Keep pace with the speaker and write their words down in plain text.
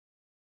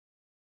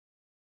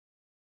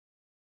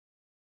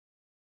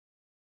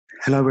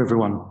Hello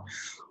everyone,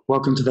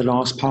 welcome to the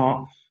last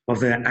part of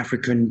the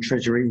African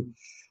Treasury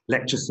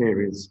lecture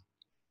series.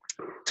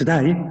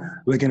 Today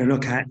we're going to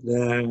look at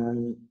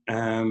the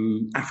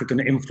African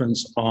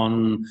influence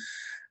on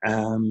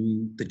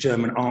the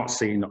German art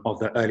scene of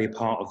the early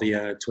part of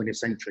the 20th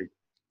century.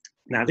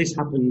 Now this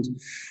happened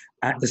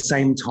at the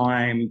same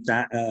time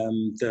that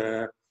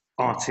the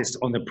artists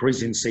on the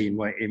Parisian scene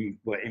were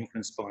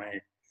influenced by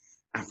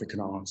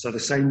African art. So the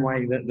same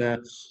way that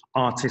the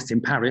artists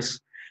in Paris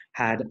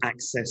had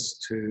access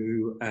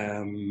to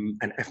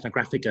an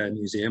ethnographic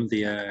museum,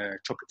 the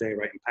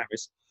Trocadero in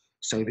Paris.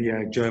 So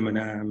the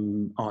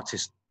German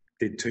artists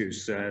did too,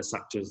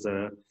 such as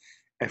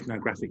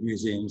ethnographic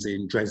museums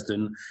in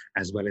Dresden,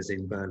 as well as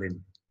in Berlin.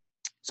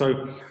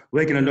 So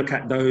we're going to look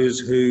at those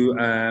who,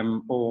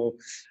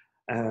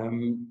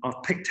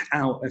 I've picked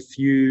out a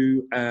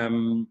few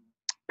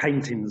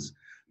paintings,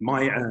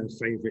 my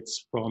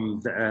favorites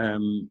from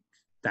the,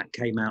 that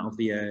came out of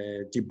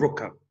the Die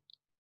Brücke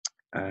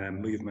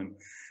movement,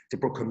 Die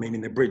Brücke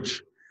meaning the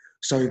bridge.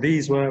 So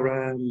these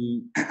were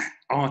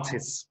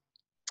artists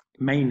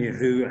mainly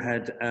who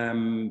had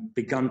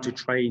begun to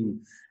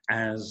train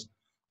as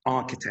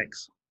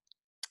architects,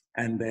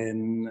 and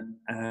then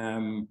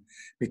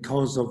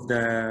because of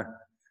the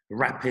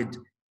rapid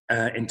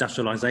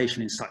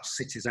industrialization in such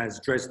cities as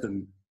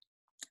Dresden,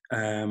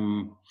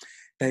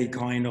 they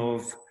kind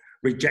of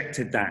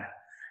rejected that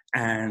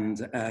and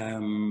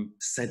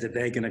said that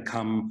they're going to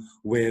come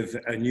with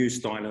a new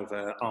style of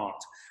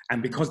art.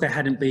 And because they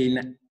hadn't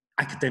been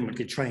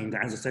academically trained,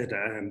 as I said,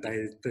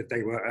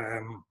 they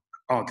were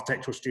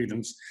architectural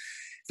students,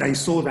 they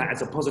saw that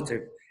as a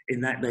positive in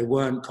that they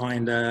weren't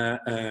kind of,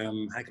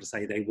 how can I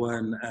say, they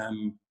weren't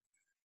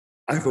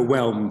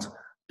overwhelmed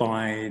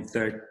by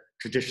the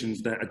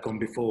traditions that had gone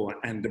before.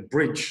 And the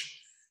bridge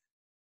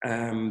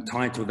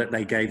title that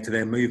they gave to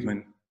their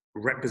movement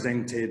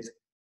represented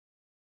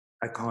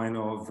a kind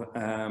of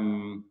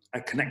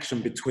a connection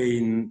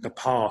between the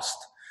past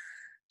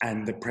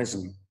and the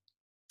present.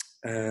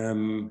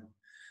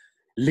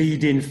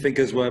 Leading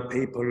figures were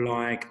people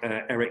like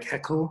Erich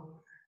Heckel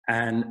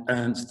and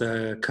Ernst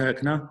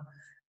Kirchner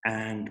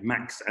and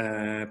Max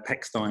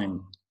Pechstein.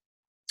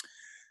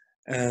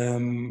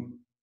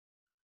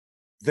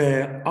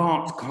 Their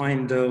art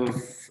kind of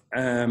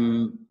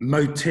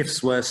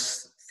motifs were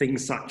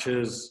things such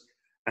as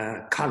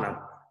colour.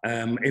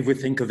 If we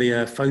think of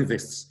the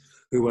Fauvists,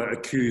 who were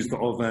accused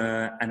of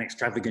an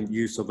extravagant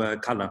use of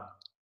colour.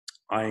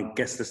 I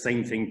guess the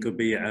same thing could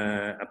be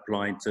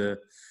applied to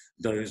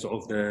those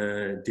of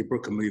the Die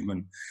Brücke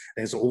movement.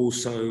 There's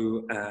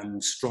also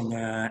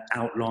stronger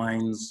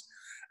outlines,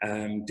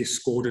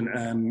 discordant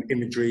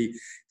imagery.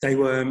 They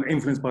were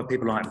influenced by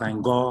people like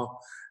Van Gogh,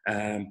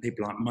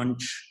 people like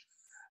Munch.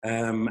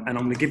 And I'm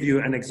going to give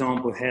you an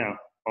example here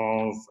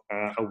of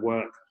a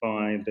work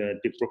by the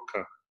Die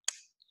Brücke.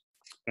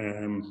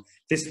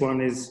 This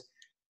one is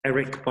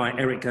by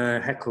Erich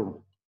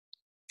Heckel.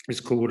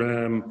 It's called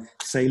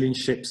Sailing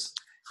Ships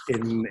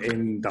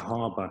in the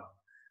Harbour.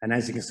 And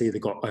as you can see,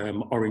 they've got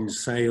orange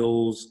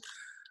sails,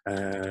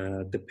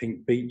 the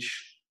pink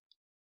beach.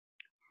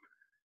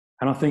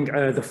 And I think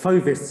the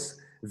Fauvists,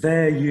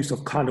 their use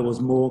of colour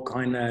was more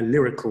kind of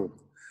lyrical.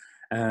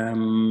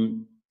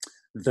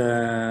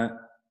 The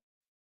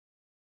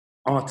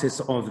artists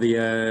of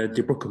the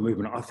Die Brücke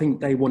movement, I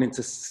think they wanted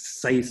to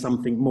say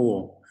something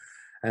more.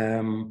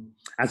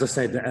 As I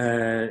said,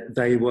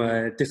 they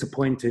were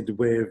disappointed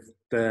with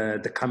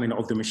the coming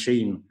of the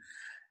machine,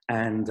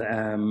 and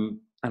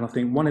I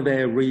think one of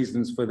their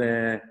reasons for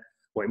their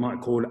what you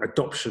might call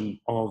adoption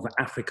of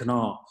African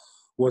art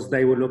was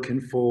they were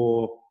looking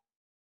for,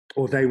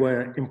 or they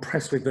were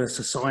impressed with the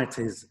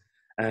societies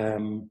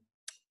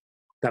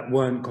that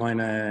weren't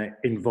kind of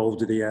involved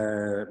with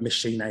the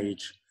machine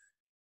age,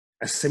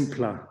 a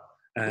simpler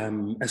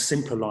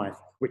life,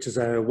 which is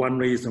one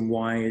reason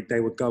why they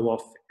would go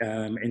off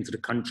into the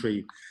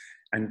country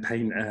and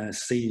paint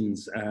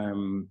scenes,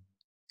 you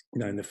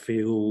know, in the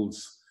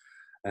fields,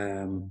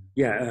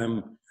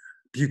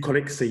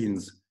 bucolic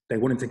scenes. They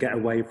wanted to get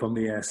away from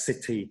the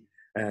city,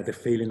 the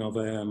feeling of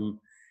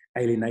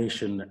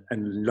alienation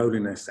and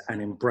loneliness,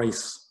 and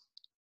embrace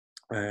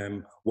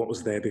what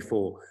was there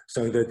before.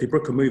 So the Die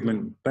Brücke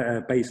movement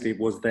basically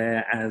was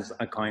there as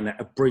a kind of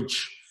a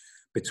bridge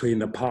between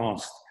the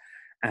past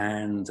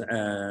and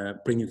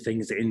bringing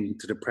things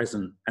into the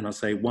present. And I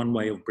say one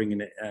way of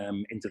bringing it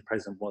into the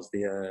present was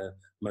the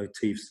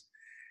motifs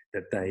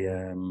that they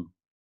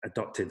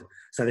adopted.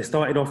 So they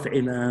started off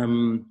in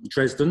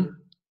Dresden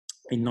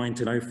in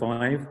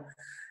 1905,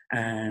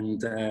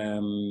 and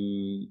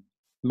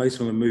most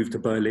of them moved to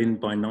Berlin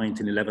by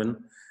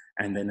 1911,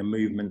 and then the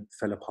movement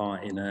fell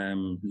apart in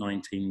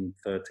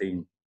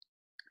 1913.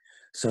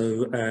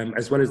 So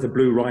as well as the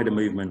Blue Rider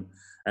movement,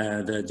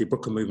 the Die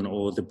Brücke movement,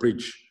 or the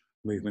bridge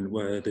movement,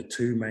 were the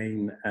two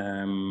main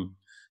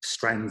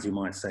strands, you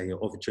might say,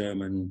 of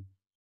German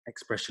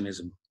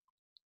expressionism.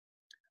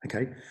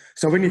 Okay,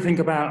 so when you think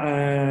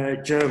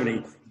about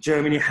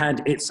Germany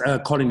had its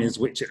colonies,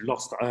 which it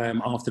lost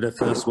after the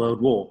First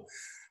World War,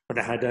 but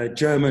they had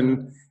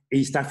German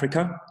East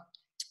Africa,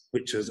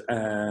 which was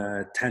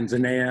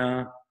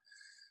Tanzania,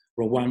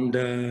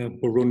 Rwanda,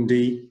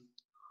 Burundi.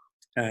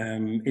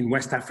 In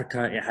West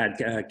Africa, it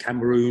had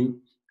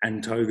Cameroon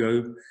and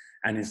Togo,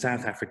 and in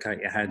South Africa,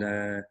 it had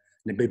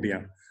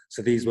Namibia.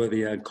 So these were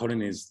the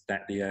colonies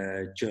that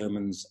the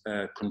Germans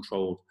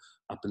controlled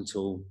up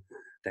until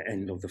the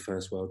end of the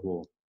First World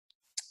War.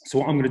 So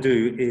what I'm going to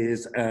do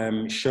is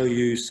show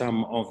you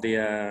some of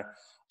the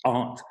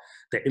art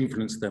that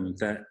influenced them,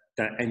 that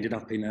ended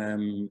up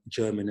in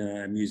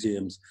German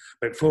museums.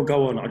 But before I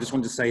go on, I just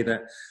want to say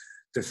that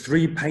the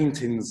three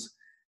paintings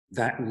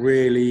that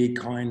really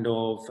kind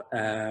of,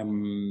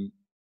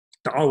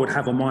 that I would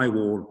have on my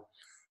wall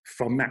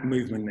from that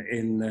movement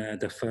in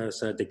the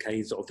first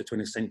decades of the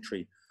 20th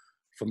century,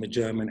 from the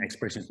German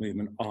expressionist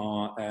movement,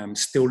 are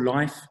Still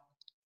Life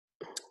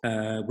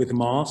with a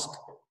Mask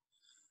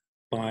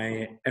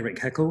by Eric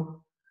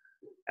Heckel,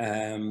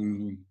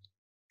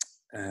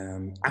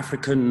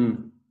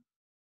 African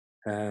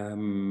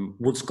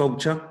Wood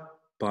Sculpture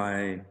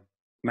by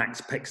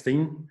Max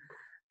Pechstein,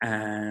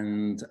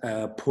 and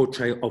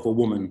Portrait of a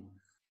Woman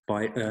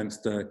by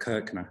Ernst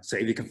Kirchner. So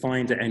if you can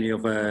find any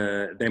of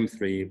them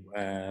three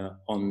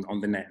on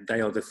the net,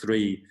 they are the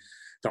three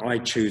that I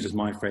choose as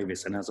my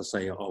favourites, and as I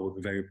say, I would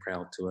be very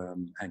proud to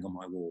hang on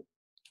my wall.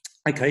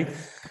 Okay,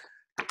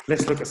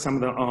 let's look at some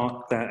of the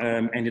art that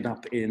ended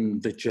up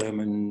in the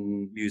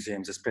German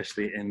museums,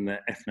 especially in the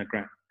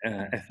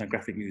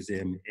Ethnographic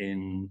Museum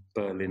in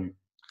Berlin.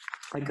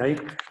 Okay,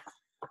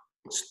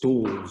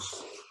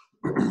 stools.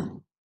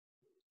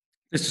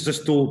 This is a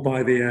stool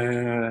by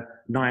the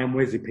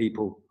Nyamwezi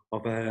people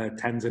of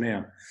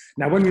Tanzania.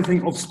 Now, when you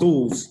think of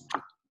stools,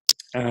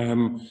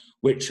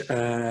 which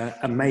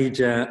a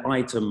major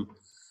item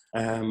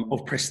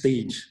of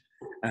prestige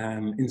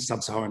in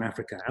sub-Saharan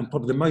Africa, and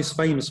probably the most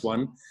famous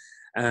one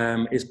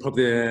is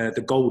probably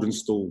the golden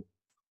stool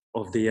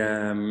of the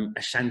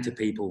Ashanti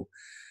people.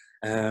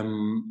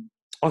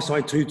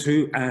 Osei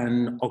Tutu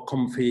and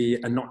Okomfi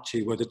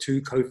Anochi were the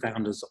two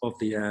co-founders of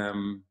the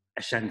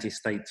Ashanti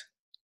state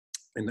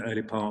in the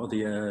early part of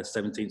the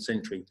 17th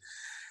century.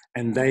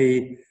 And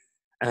they,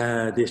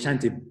 the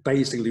Ashanti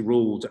basically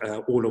ruled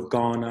all of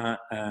Ghana,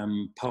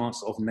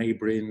 parts of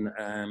neighboring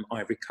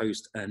Ivory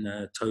Coast and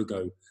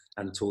Togo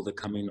until the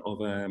coming of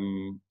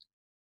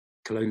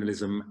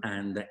colonialism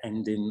and the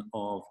ending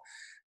of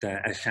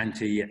the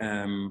Ashanti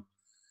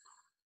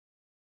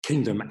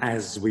kingdom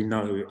as we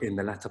know in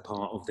the latter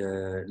part of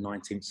the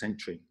 19th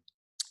century.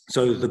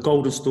 So the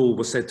golden stool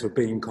was said to have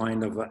been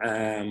kind of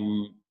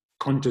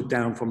conjured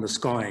down from the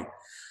sky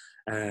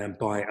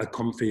by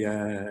Okomfi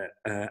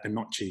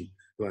Anochi,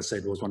 who I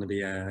said was one of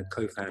the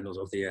co-founders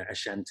of the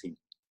Ashanti.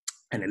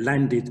 And it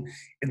landed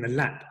in the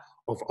lap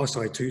of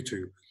Osei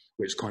Tutu,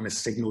 which kind of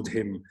signaled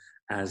him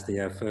as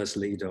the first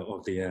leader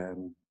of the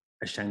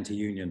Ashanti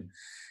Union.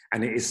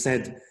 And it is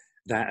said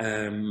that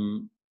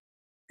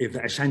if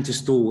the Ashanti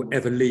stool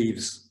ever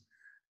leaves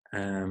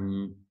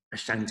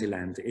Ashanti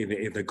land,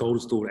 if the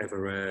gold stool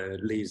ever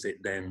leaves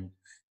it, then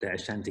the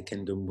Ashanti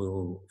kingdom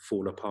will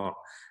fall apart.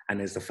 And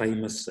there's the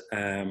famous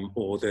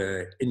or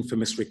the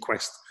infamous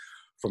request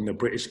from the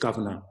British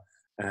governor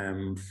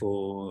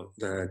for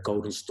the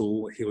golden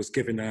stool. He was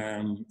given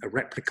a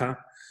replica.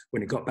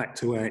 When he got back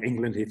to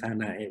England, he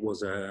found out it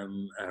was a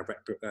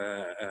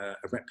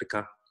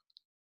replica,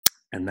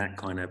 and that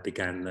kind of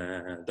began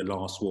the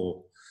last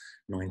war,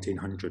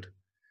 1900.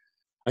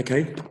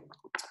 Okay,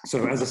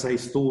 so as I say,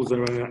 stools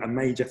are a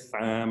major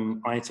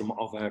item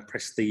of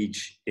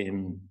prestige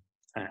in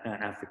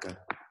Africa.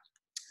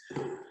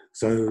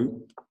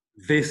 So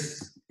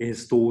this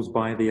is stools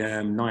by the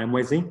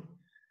Nyamwezi.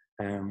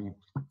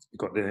 You've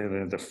got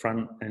the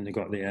front and you've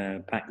got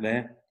the back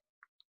there.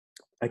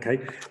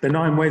 Okay, the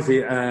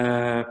Nyamwezi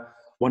are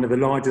one of the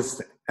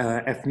largest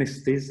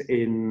ethnicities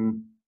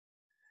in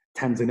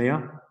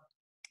Tanzania,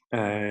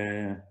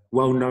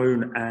 well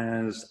known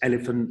as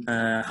elephant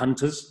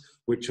hunters,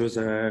 which was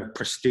a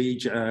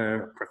prestige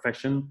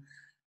profession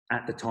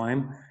at the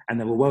time, and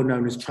they were well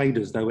known as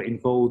traders. They were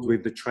involved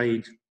with the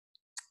trade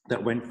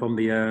that went from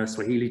the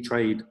Swahili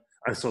trade,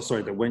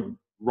 that went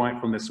right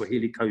from the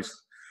Swahili coast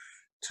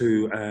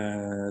to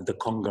the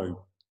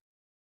Congo.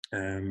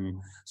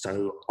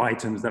 So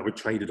items that were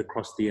traded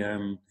across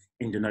the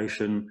Indian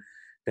Ocean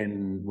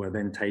were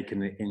then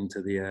taken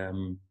into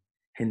the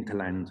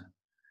hinterland,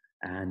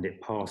 and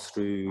it passed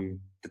through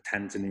the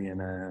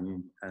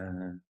Tanzanian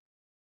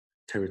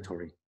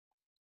territory.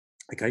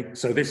 Okay,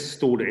 so this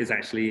stool is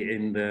actually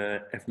in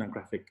the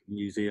Ethnographic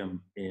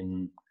Museum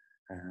in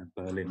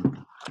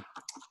Berlin.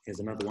 Here's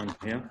another one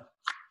here.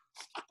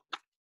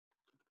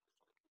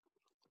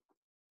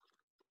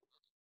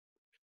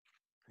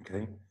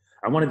 Okay,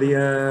 and one of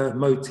the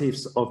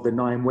motifs of the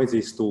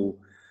Nyamwezi stool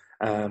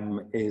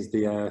is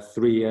the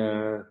three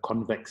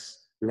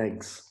convex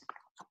legs.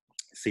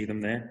 See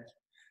them there?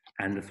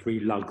 And the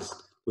three lugs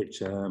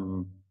which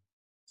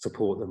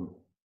support them.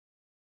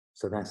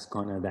 So that's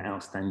kind of the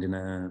outstanding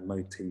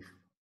motif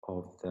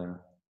of the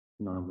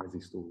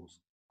Nyamwezi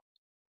stools.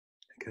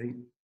 Okay.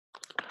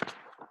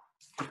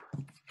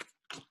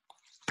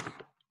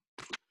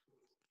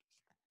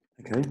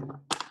 Okay,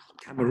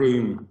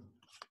 Cameroon.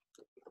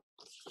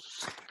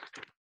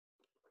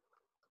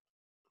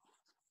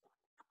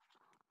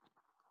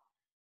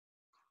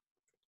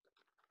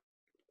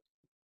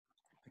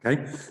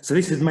 Okay, so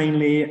this is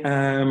mainly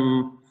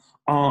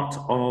art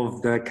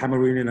of the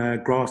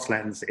Cameroonian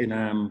grasslands in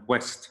the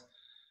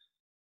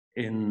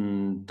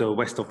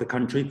west of the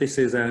country. This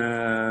is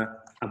a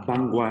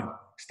Bangwa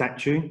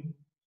statue.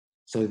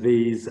 So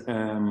these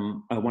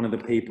are one of the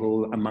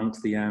people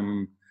amongst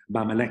the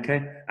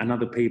Bamaleke.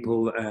 Another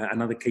people,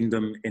 another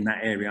kingdom in that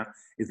area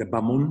is the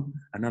Bamun.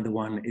 Another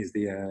one is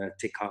the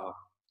Tikar.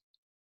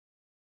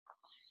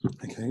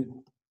 Okay,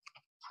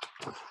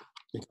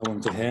 we go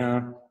on to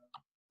here.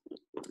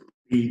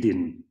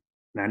 Beading.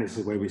 Now this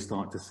is where we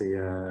start to see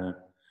the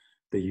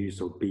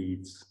use of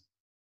beads.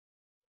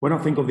 When I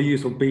think of the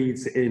use of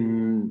beads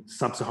in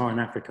sub-Saharan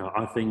Africa,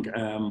 I think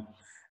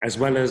as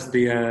well as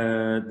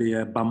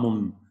the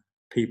Bamun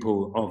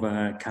people of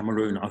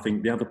Cameroon, I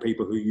think the other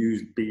people who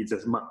use beads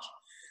as much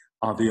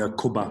are the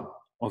Kuba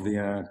of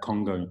the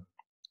Congo.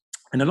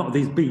 And a lot of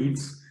these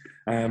beads,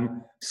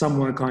 some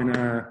were kind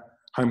of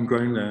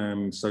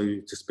homegrown, so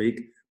to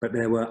speak, but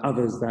there were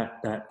others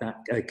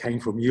that came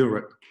from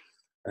Europe,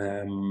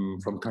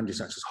 from countries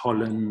such as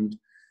Holland,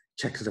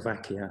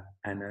 Czechoslovakia,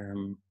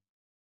 and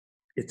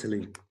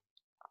Italy.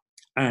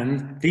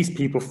 And these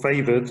people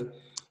favoured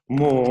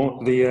more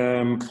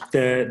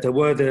there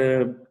were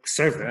the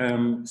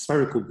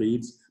spherical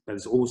beads, but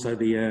there's also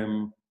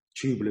the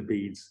tubular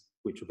beads,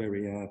 which were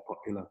very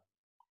popular.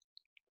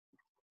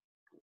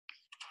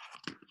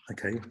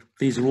 Okay,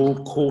 these are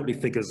all courtly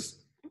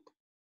figures.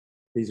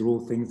 These are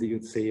all things that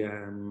you'd see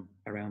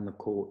around the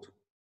court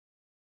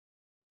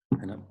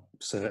and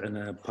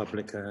certain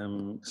public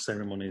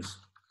ceremonies.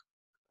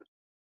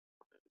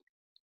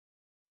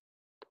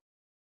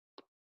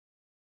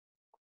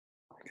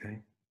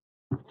 Okay,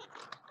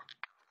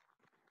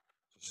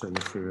 show you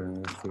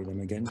through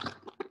them again.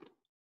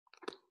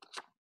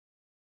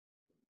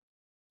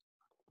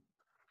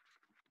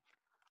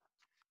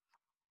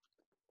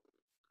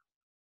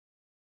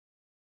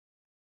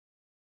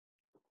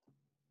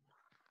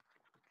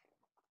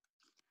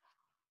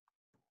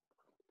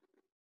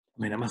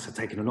 I mean, it must have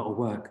taken a lot of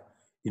work,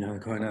 you know,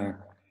 kind of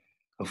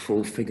a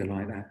full figure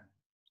like that.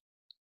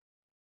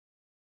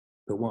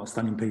 But what a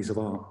stunning piece of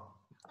art.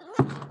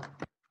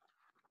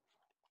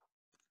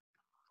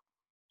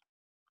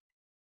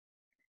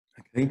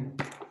 Okay.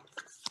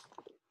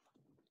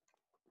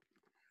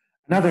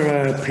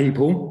 Another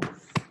people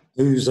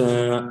whose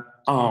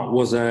art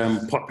was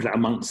popular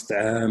amongst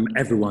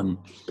everyone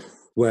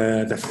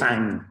were the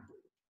Fang,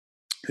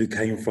 who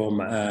came from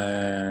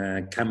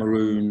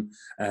Cameroon,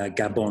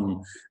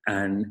 Gabon,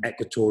 and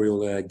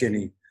Equatorial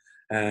Guinea.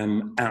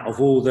 Out of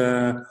all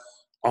the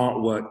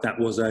artwork that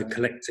was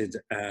collected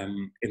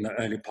in the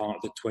early part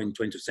of the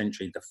 20th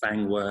century, the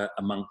Fang were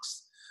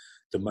amongst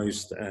the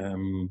most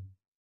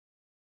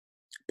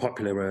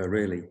popular,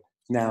 really.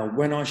 Now,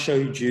 when I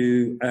showed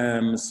you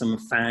some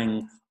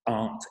Fang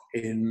art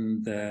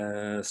in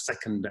the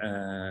second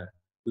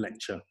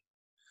lecture,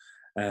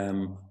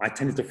 I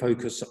tended to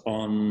focus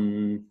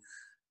on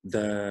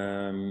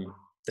the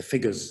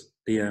figures,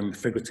 the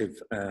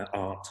figurative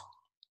art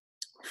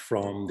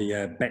from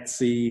the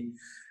Betsy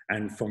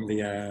and from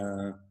the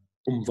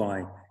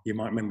Umvai. You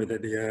might remember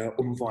that the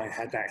Umvai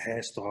had that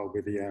hairstyle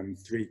with the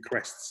 3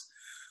 crests,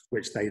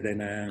 which they then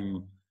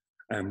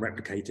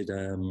replicated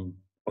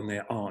on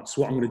their art.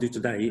 So what I'm going to do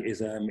today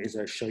is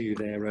show you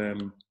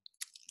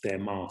their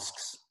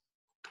masks.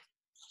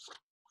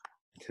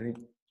 Okay.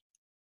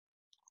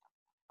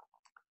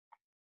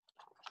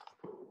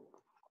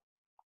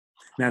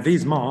 Now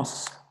these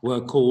masks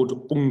were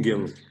called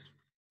Ngil,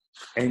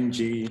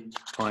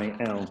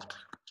 N-G-I-L,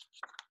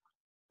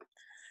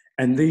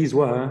 and these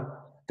were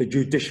the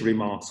judiciary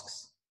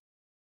masks.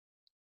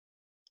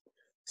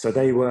 So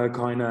they were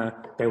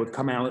they would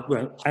come out,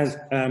 well, as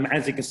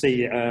you can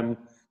see,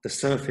 the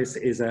surface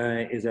is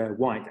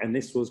white, and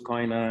this was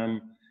kind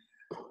of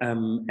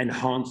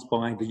enhanced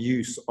by the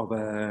use of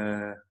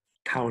a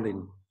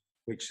kaolin,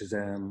 which is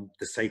the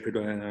sacred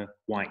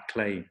white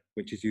clay,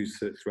 which is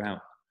used throughout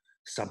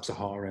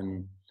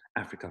sub-Saharan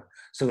Africa.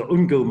 So the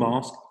Ngil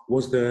mask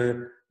was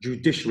the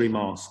judiciary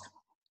mask.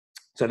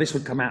 So this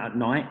would come out at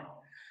night,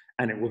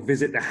 and it would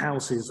visit the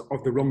houses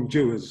of the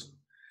wrongdoers,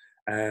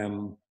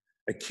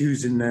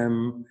 accusing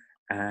them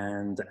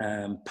and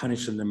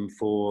punishing them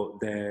for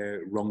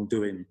their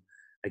wrongdoing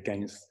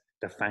against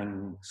the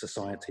Fang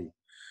society.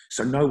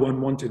 So no one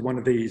wanted one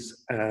of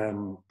these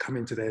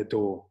coming to their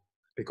door,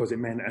 because it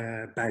meant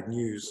bad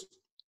news.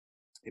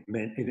 It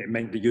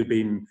meant that you'd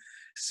been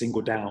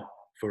singled out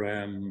for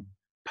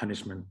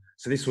punishment.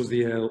 So this was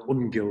the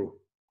Ngil.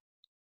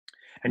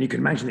 And you can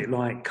imagine it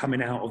like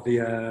coming out of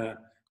the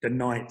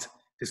night,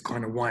 this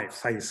kind of white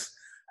face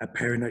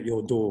appearing at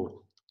your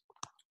door.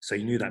 So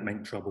you knew that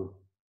meant trouble.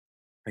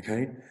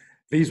 Okay,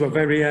 these were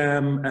very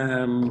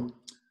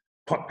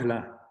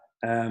popular.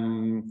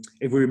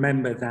 If we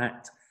remember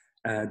that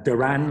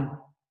Duran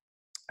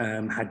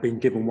had been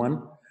given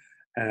one,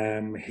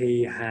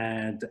 he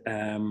had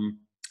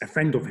a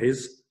friend of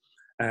his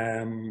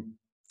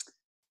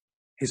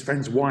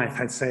friend's wife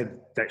had said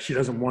that she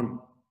doesn't want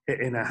it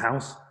in her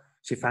house.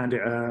 She found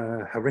it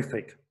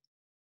horrific.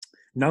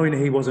 Knowing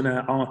he was an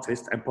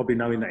artist and probably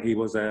knowing that he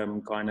was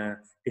kind of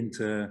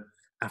into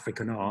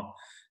African art,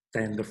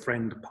 then the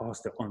friend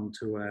passed it on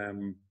to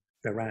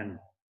Iran.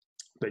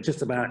 But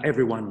just about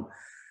everyone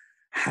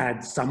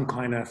had some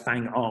kind of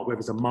fang art, whether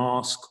it's a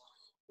mask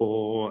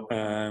or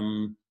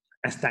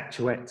a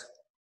statuette.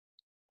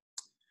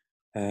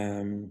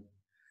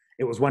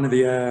 It was one of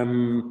the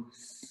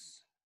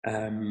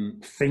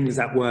things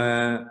that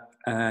were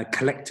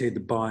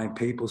collected by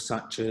people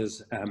such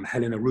as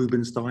Helena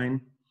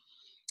Rubinstein,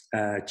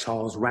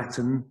 Charles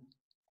Ratton,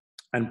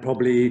 and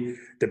probably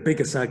the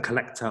biggest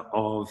collector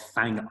of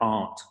fang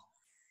art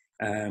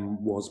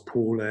was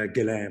Paul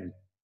Guillaume,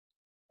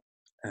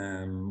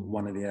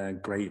 one of the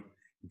great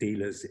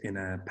dealers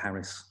in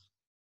Paris.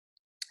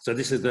 So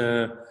this is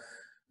the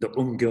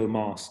Ungil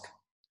mask.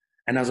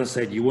 And as I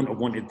said, you wouldn't have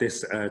wanted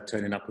this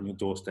turning up on your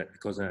doorstep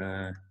because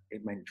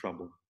it meant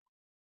trouble.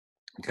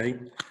 Okay,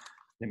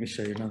 let me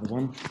show you another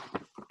one.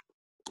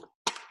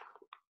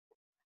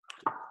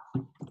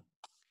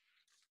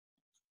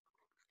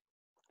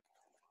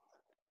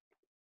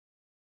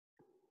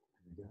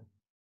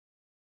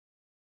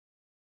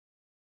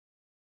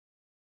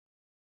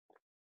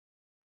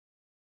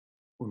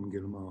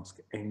 Ungil mask,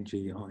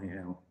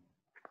 N-G-I-L.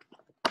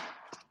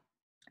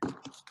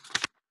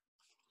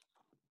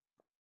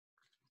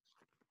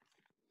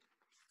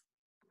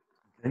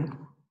 Okay.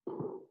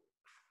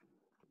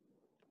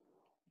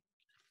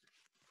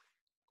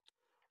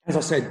 As I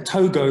said,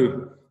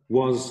 Togo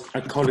was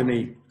a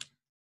colony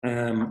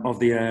of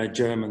the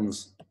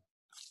Germans.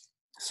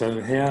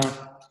 So here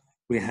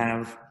we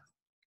have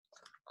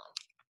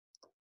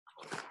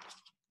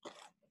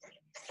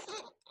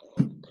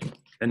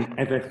an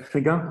Ewe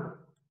figure.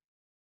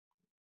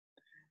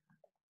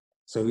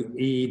 So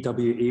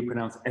E-W-E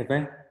pronounced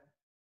Ewe,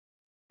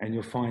 and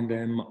you'll find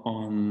them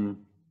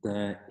on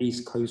the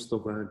east coast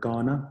of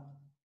Ghana.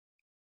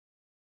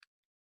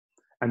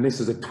 And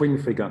this is a twin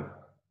figure.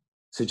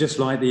 So just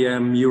like the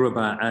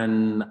Yoruba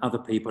and other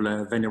people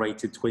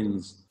venerated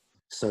twins,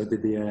 so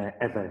did the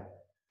Ewe.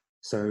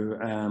 So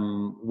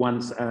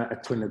once a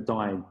twin had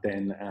died,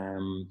 then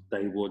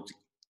they would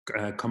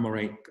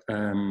commemorate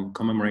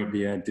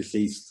the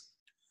deceased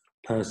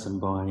person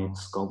by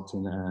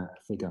sculpting a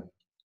figure.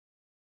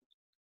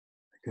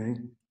 Okay.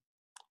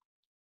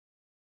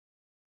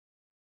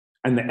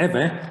 And the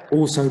Ewe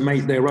also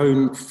make their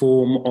own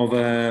form of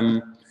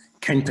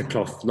kente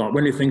cloth. Like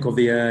when you think of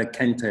the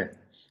kente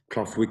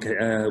cloth, we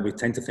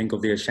tend to think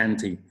of the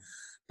Ashanti,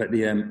 but the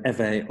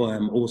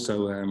Ewe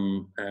also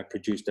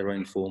produced their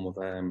own form of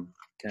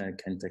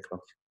kente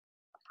cloth.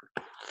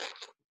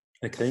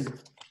 Okay.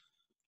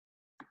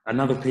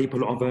 Another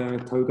people of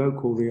Togo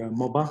called the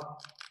Moba.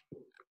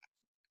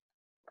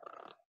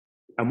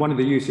 And one of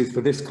the uses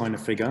for this kind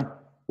of figure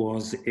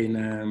was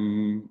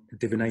in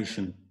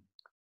divination.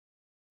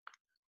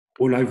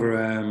 All over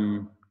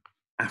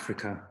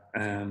Africa,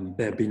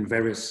 there have been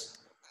various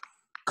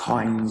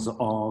kinds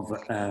of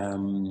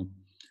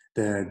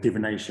the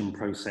divination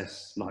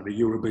process, like the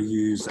Yoruba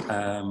use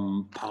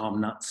palm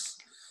nuts,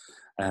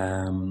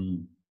 the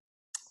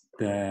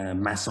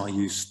Maasai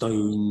use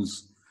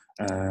stones,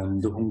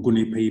 the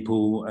Nguni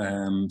people,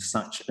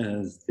 such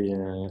as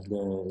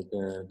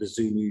the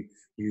Zulu,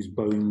 use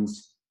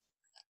bones,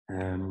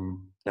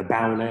 the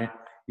Baule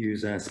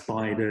use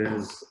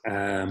spiders,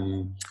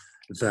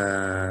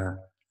 the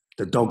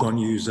Dogon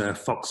use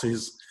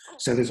foxes.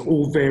 So there's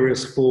all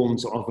various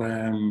forms of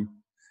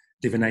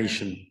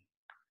divination.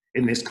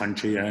 In this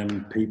country,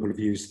 people have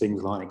used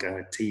things like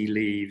tea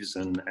leaves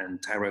and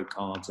tarot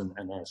cards and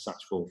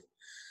such forth.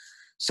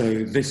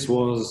 So this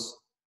was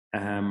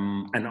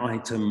an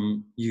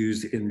item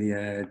used in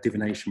the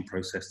divination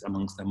process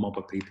amongst the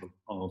Moba people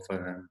of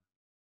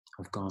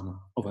Ghana,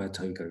 of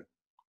Togo.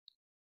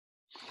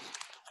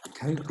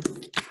 Okay.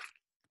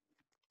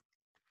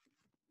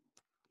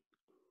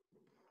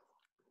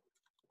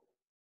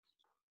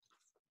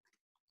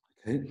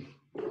 Okay.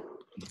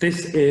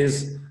 This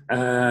is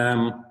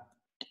a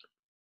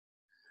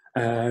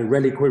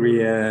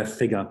reliquary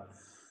figure.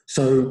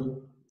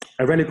 So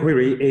a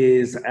reliquary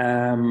is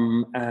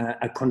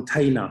a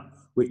container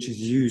which is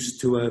used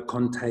to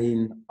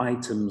contain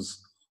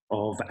items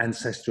of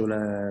ancestral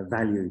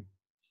value,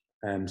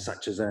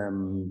 such as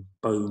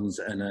bones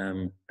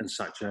and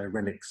such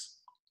relics.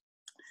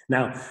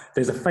 Now,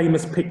 there's a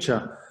famous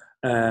picture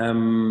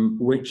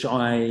which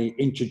I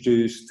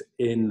introduced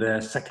in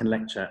the second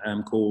lecture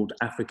called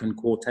African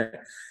Quartet.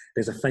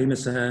 There's a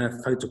famous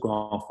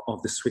photograph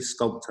of the Swiss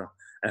sculptor,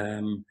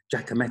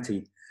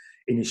 Giacometti,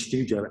 in his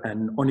studio,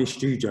 and on his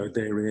studio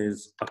there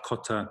is a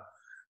Kota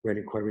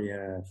reliquary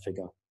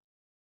figure.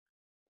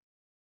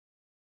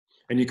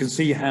 And you can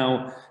see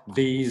how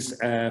these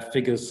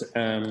figures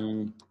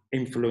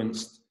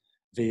influenced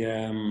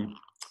the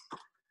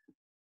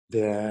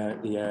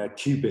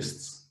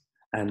cubists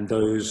and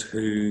those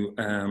who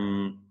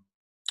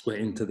were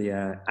into the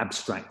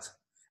abstract,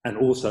 and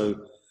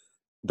also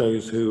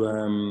those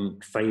who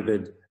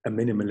favoured a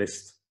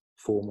minimalist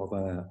form of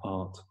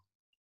art.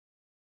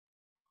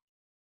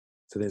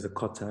 So there's a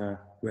Kota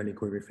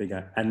reliquary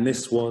figure. And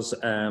this was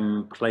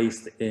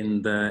placed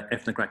in the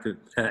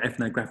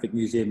Ethnographic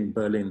Museum in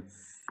Berlin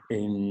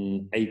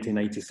in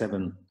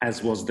 1887,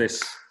 as was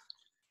this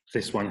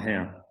one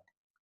here,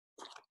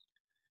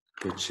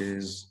 which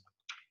is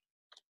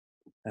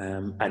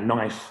a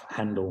knife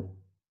handle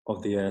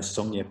of the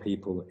Songye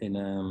people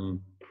in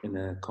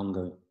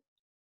Congo.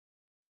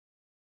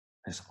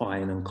 That's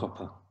iron and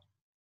copper.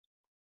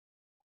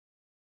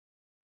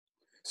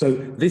 So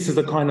this is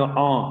the kind of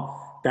art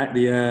that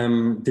the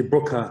De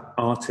Bruycker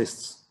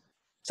artists,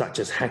 such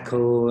as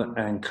Haeckel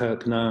and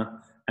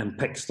Kirchner and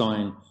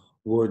Pechstein,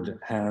 would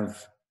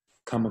have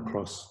come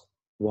across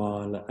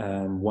while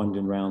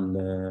wandering around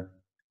the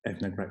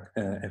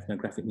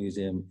Ethnographic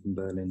Museum in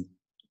Berlin.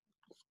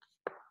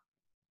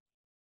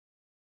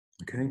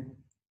 Okay.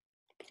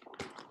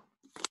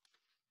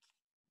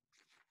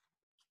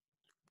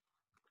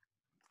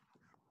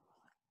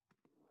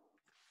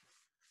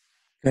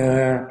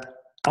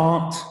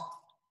 Art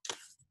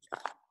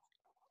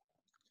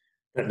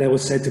that they were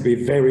said to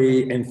be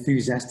very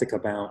enthusiastic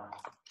about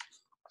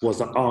was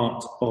the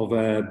art of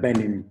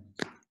Benin.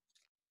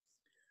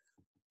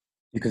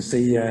 You can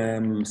see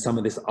some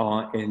of this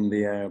art in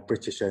the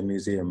British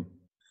Museum.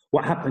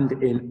 What happened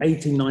in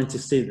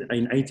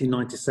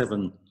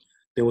 1897,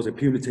 there was a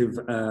punitive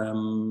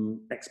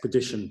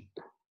expedition.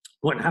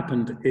 What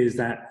happened is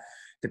that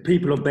the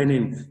people of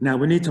Benin, now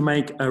we need to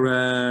make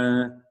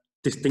a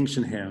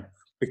distinction here,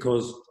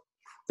 because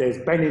there's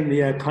Benin,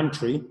 the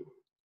country,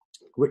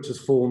 which was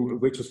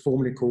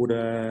formerly called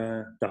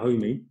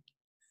Dahomey,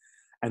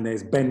 and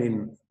there's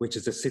Benin, which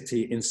is a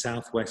city in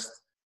southwest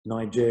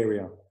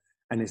Nigeria,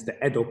 and it's the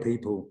Edo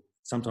people,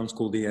 sometimes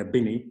called the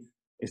Bini.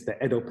 It's the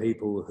Edo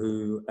people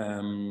who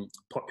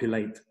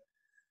populate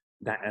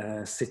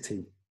that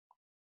city,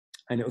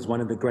 and it was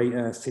one of the great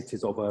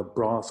cities of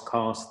brass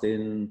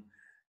casting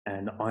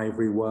and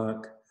ivory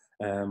work.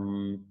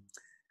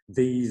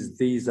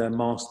 These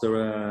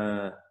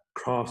master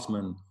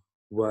craftsmen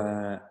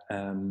were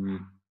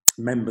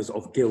members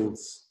of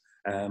guilds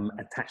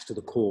attached to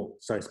the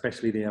court, so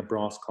especially the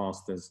brass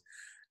casters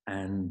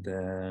and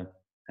the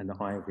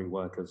ivory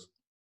workers.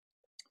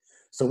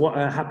 So what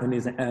happened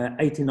is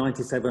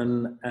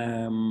 1897,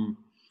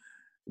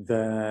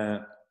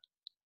 the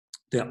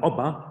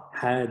Oba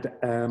had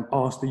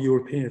asked the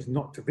Europeans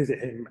not to visit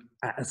him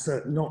at a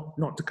certain,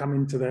 not to come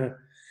into the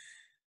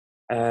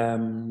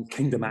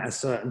kingdom at a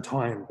certain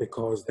time,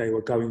 because they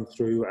were going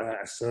through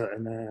a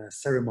certain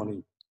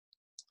ceremony.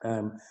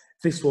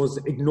 This was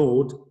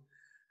ignored.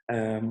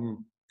 The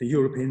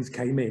Europeans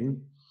came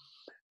in,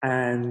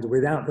 and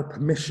without the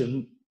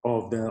permission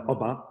of the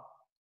Oba,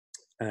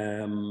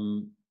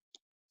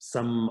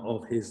 some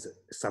of his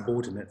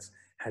subordinates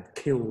had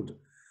killed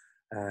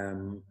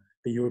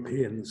the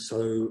Europeans.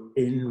 So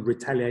in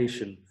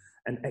retaliation,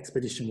 an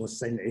expedition was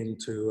sent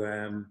into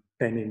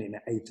Benin in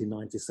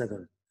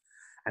 1897,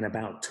 and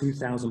about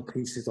 2,000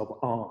 pieces of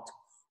art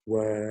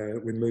were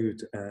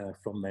removed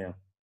from there.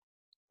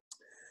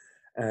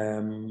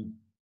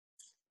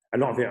 A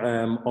lot of it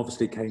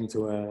obviously came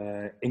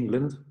to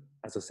England.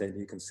 As I said,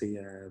 you can see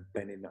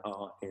Benin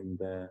art in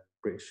the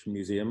British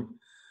Museum,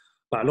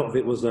 but a lot of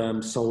it was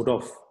sold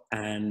off,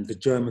 and the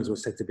Germans were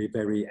said to be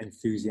very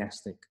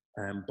enthusiastic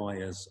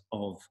buyers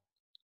of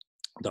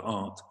the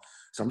art.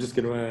 So I'm just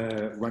going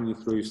to run you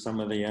through some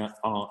of the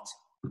art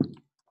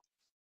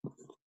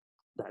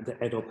that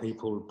the Edo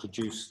people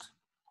produced.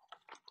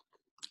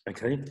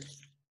 Okay.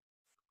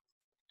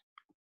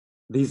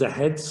 These are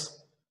heads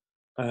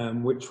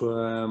which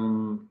were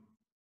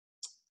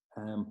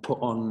put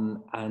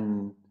on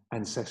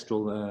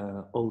ancestral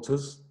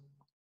altars.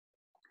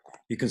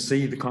 You can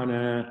see the kind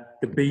of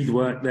the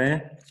beadwork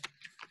there.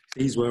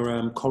 These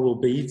were coral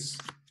beads,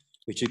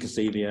 which you can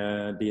see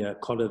the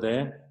collar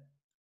there,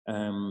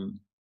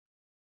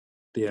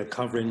 the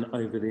covering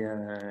over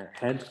the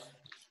head.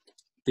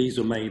 These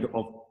were made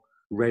of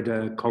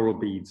red coral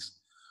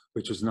beads,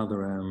 which was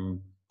another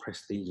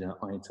prestige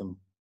item.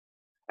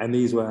 And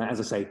these were,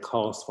 as I say,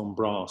 cast from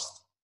brass.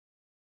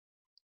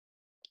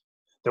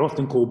 They're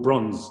often called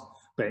bronze,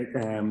 but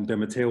the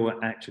material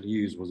actually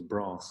used was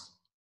brass.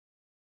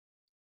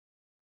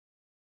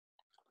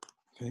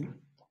 Okay.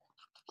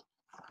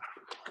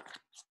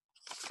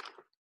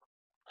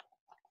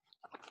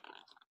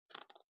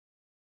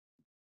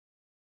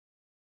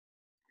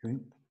 Okay.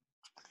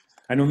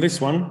 And on this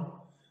one,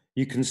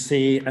 you can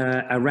see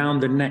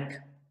around the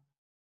neck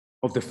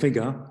of the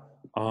figure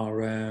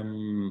are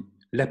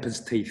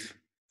leopard's teeth,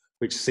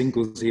 which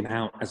singles him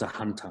out as a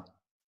hunter.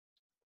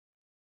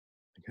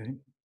 Okay.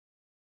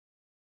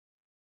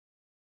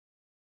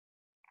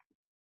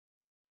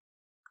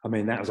 I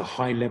mean, that was a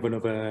high level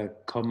of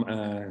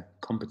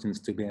competence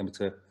to be able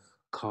to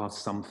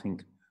cast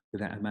something with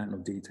that amount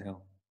of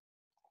detail.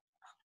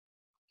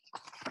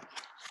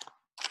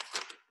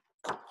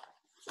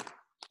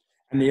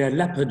 And the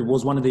leopard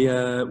was one of the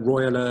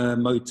royal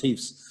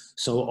motifs.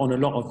 So on a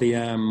lot of the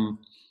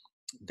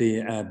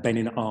the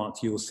Benin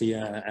art, you'll see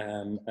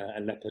a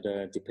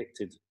leopard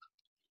depicted.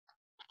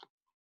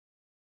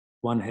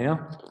 One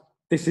here.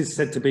 This is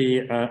said to be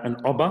an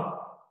Oba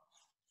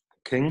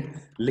king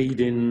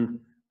leading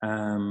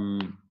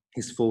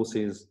his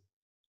forces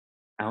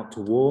out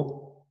to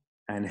war.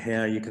 And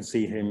here you can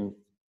see him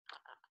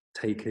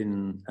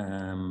taking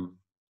an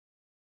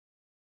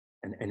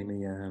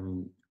enemy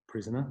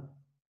prisoner.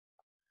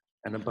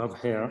 And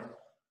above here,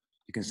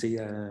 you can see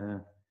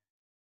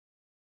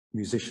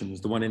musicians.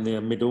 The one in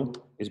the middle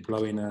is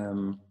blowing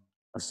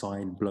a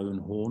side blown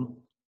horn.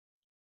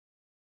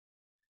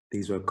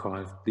 These were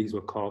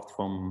carved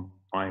from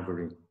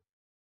ivory,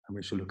 and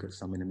we shall look at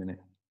some in a minute.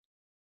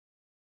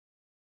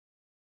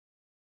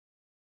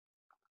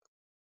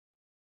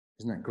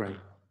 Isn't that great?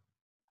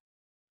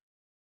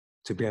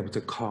 To be able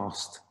to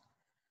cast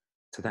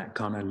to that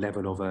kind of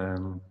level of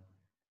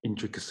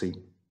intricacy.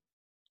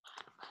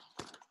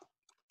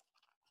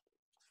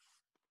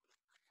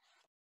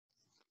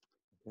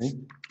 Okay.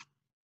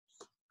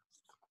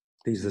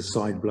 These are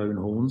side blown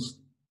horns.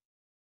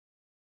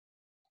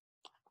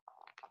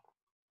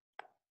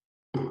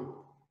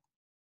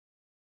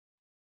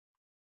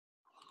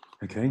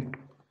 Okay,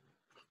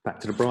 back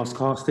to the brass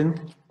casting.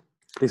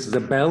 This is a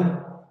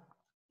bell.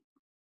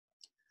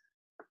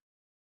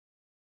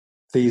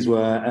 These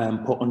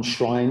were put on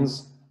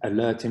shrines,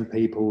 alerting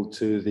people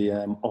to the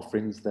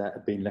offerings that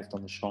had been left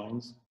on the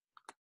shrines.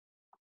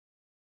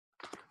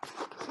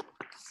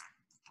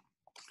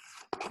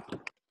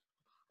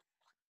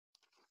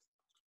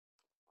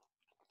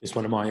 It's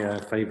one of my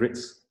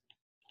favorites.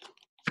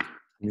 A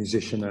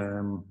musician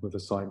with a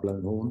side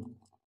blown horn.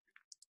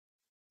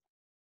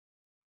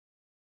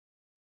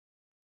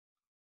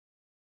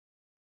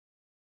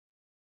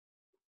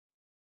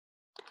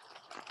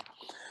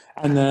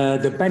 And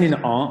the Benin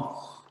art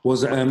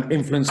was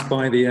influenced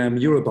by the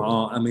Yoruba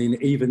art. I mean,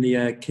 even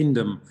the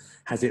kingdom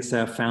has its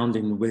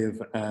founding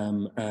with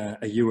a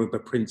Yoruba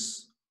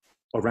prince,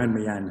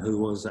 Oranmiyan, who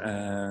was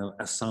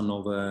a son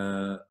of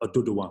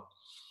Oduduwa.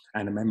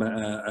 And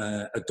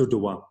remember,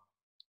 Oduduwa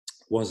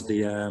was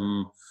the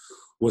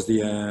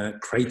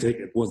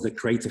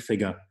creator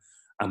figure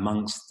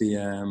amongst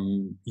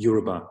the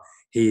Yoruba.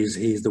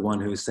 He's the one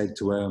who is said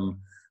to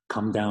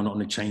come down on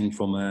a chain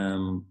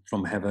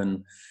from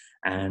heaven,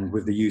 and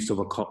with the use of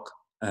a cock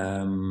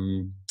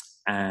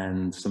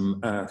and some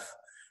earth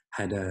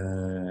had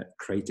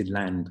created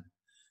land.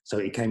 So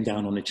it came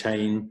down on a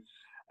chain,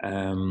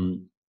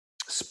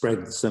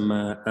 spread some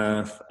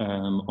earth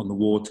on the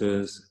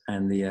waters,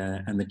 and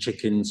the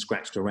chicken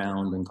scratched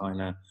around and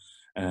kind of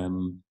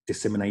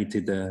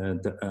disseminated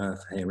the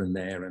earth here and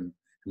there, and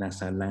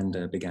that's how land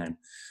began.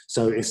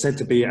 So it's said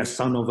to be a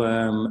son of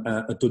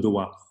a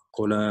Duduwa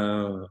called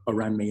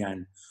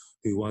Oranmiyan,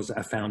 who was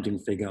a founding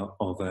figure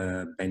of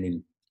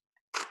Benin.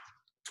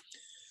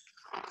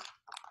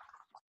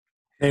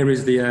 Here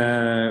is the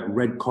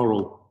red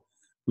coral.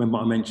 Remember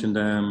I mentioned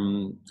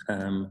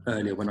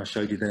earlier when I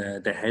showed you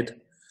the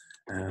head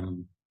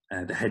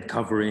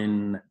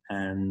covering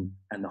and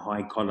the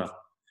high collar.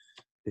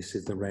 This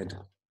is the red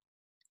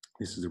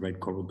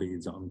coral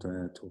beads that I'm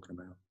talking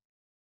about.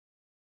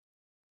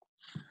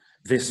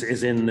 This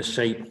is in the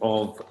shape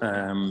of,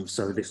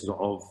 so this is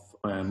of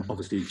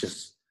obviously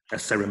just a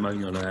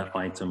ceremonial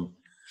item,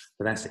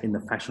 but that's in the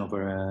fashion of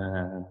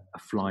a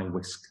fly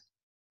whisk.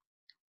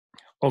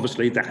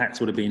 Obviously the hats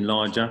would have been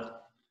larger,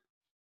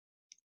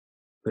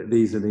 but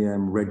these are the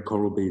red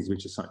coral beads,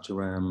 which is such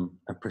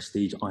a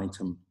prestige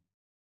item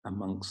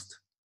amongst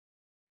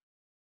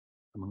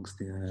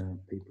the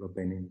people of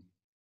Benin.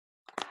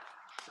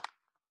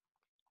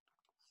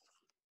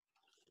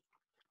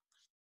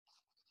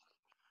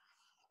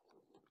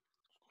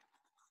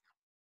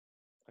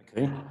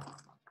 Okay,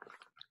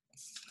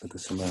 so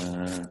there's some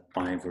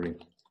ivory.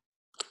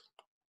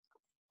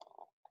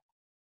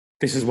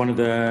 This is one of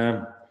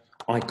the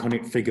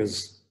iconic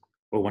figures,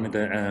 or one of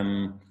the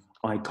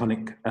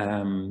iconic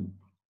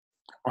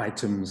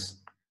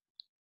items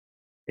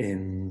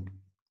in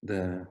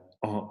the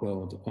art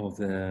world of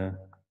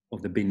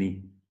the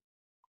Bini.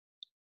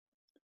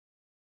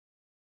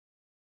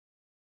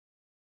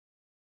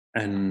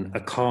 And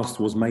a cast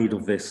was made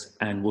of this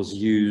and was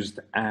used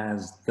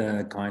as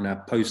the kind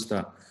of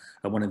poster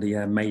at one of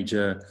the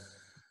major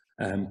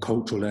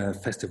cultural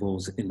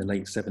festivals in the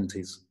late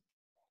 70s.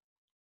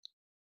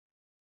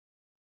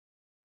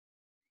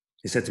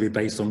 It's said to be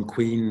based on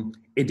Queen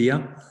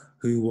Idia,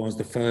 who was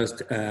the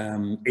first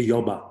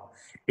Iyoba.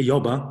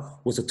 Iyoba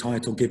was a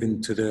title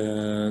given to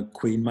the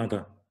Queen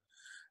Mother,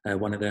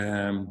 one of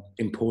the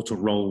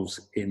important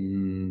roles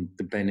in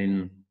the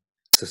Benin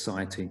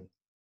society.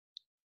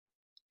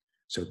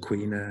 So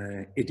Queen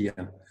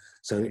Idia.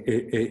 So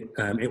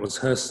it was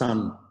her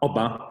son,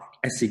 Oba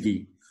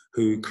Esigi,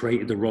 who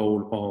created the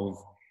role of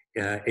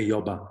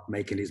Iyoba,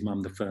 making his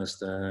mum the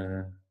first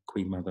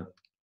Queen Mother.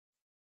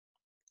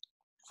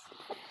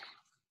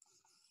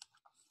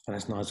 And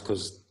that's nice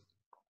because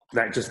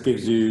that just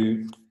gives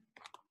you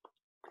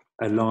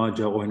a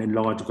larger or an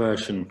enlarged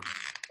version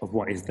of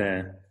what is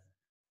there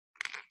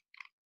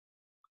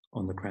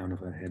on the crown of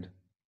her head.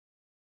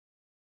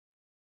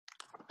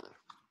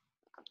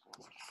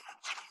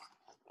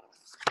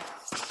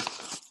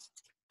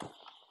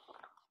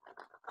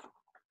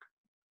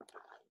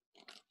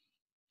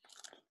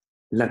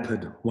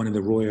 Leopard, one of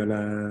the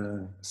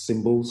royal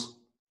symbols.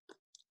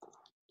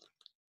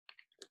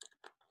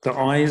 The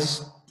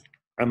eyes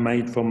are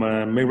made from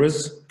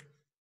mirrors,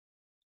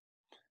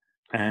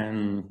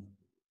 and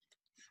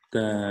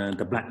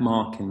the black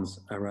markings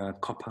are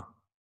copper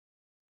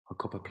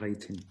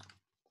plating.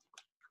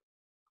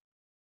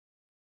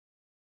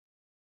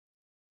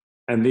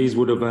 And these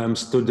would have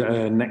stood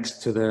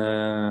next to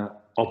the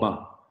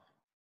Oba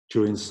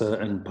during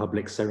certain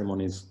public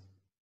ceremonies.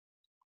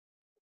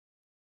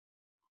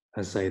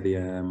 I say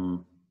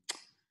the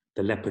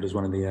leopard is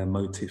one of the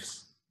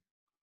motifs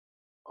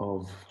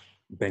of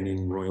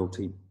Benin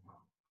royalty.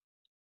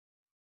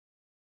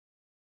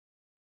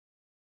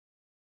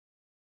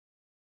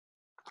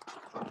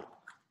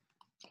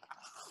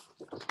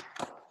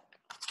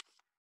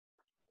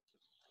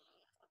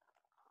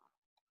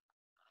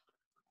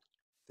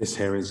 This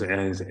here is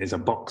a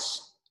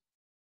box.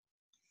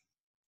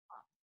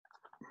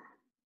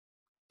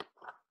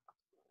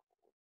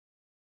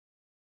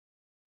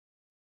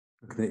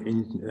 Look at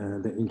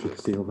the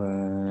intricacy of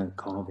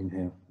carving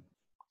here.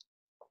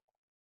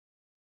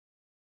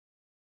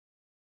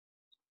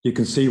 You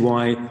can see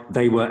why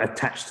they were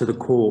attached to the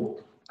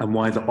court and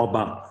why the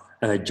Oba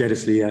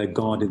jealously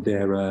guarded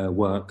their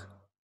work.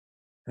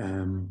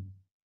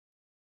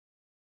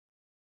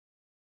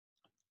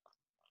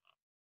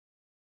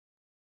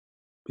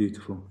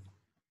 Beautiful.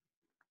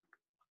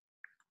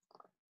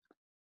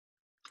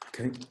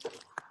 Okay.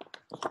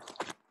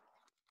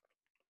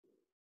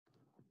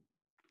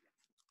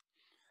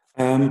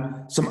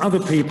 Some other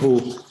people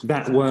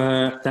that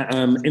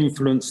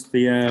influenced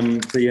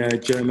the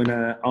German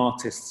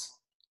artists,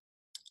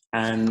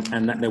 and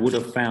that they would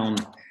have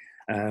found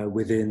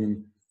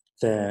within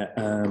their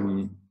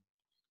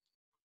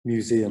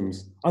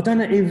museums. I don't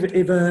know if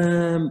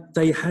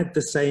they had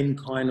the same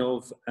kind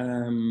of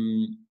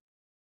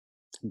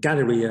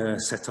gallery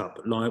setup.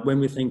 Like when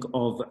we think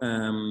of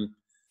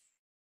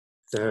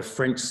the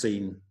French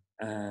scene,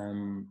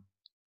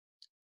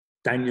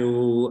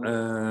 Daniel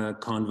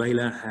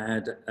Carnvaler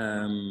had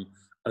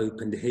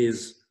opened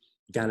his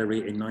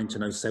gallery in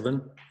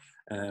 1907.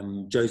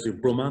 Joseph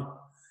Brummer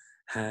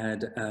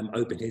had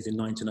opened his in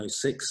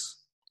 1906.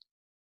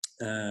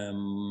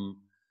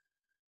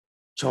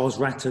 Charles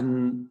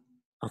Ratton,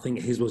 I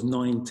think his was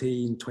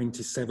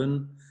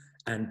 1927.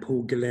 And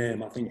Paul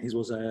Guilherme, I think his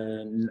was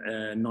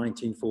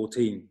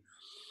 1914.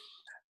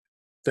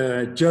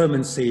 The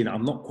German scene,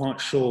 I'm not quite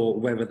sure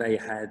whether they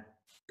had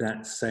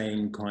that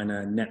same kind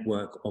of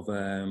network of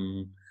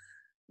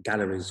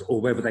galleries, or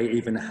whether they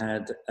even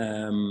had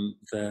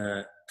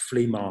the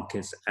flea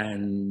markets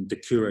and the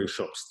curio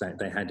shops that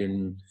they had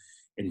in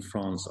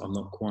France. I'm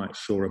not quite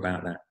sure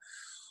about that.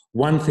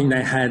 One thing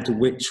they had,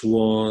 which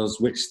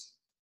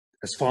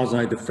as far as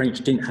I know the French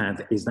didn't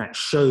have, is that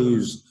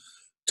shows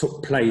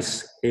took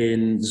place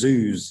in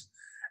zoos.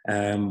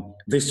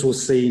 This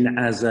was seen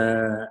as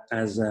how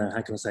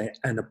can I say,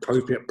 an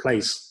appropriate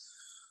place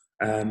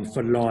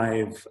for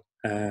live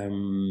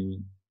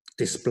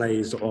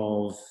displays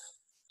of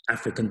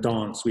African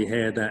dance. We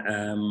hear that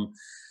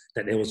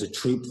that there was a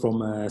troupe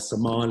from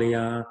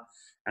Somalia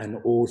and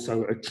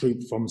also a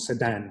troupe from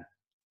Sudan,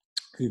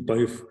 who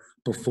both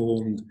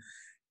performed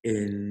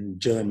in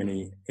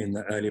Germany in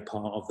the early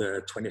part of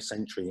the 20th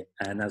century.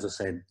 And as I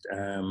said,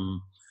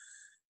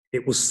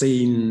 it was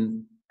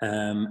seen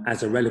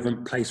as a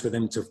relevant place for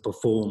them to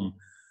perform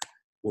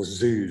was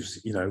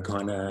zoos, you know,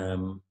 kind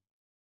of,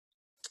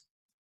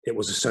 it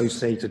was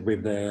associated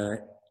with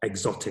the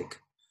exotic.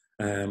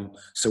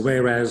 So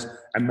whereas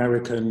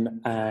American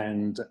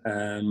and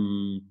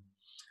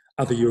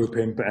other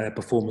European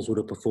performers would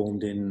have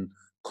performed in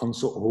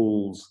concert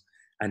halls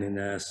and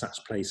in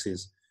such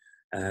places,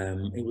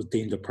 it was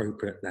deemed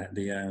appropriate that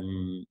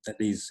that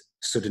these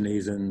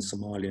Sudanese and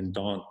Somalian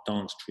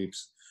dance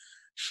troupes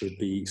should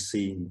be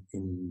seen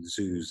in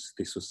zoos.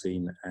 This was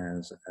seen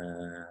as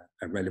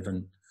a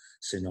relevant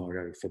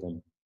scenario for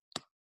them.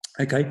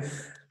 Okay,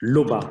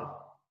 Luba.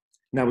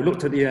 Now we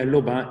looked at the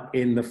Luba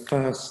in the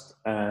first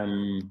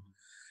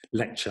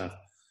lecture,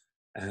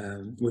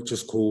 which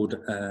was called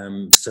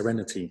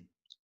Serenity,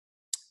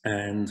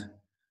 and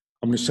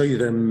I'm going to show you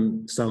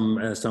them some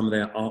of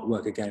their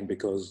artwork again,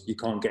 because you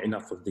can't get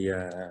enough of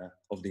the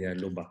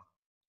Luba.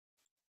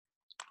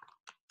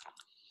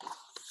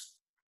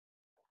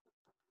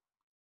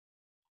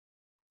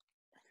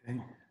 Okay.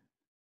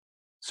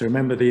 So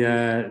remember the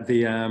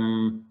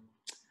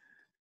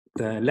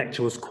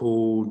lecture was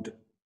called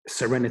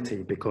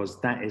Serenity,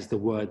 because that is the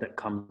word that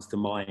comes to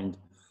mind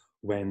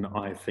when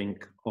I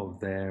think of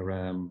their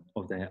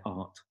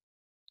art.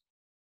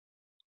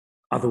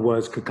 Other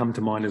words could come to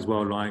mind as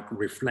well, like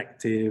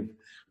reflective,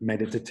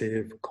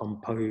 meditative,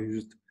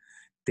 composed,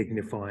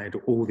 dignified.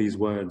 All these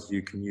words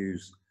you can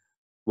use.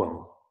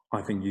 Well,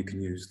 I think you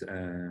can use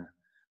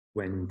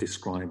when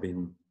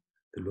describing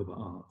the Luba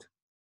art.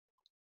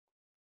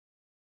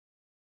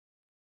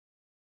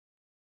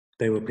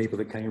 They were people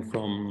that came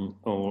from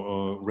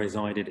or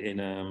resided in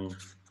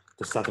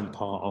the southern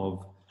part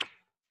of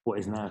what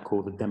is now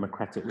called the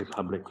Democratic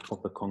Republic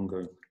of the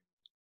Congo.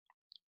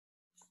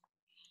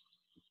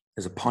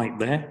 There's a pipe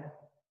there.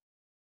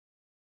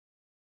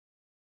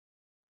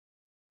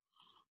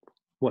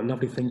 What a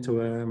lovely thing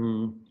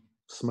to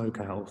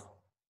smoke out of.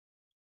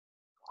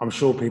 I'm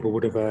sure people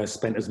would have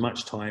spent as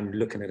much time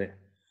looking at it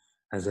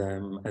as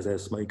they're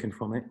smoking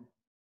from it.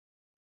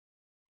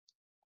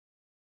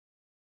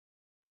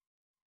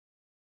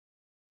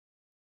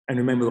 And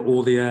remember that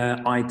all the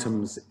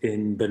items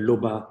in the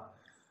Luba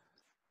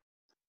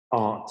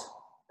art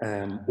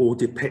all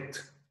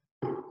depict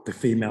the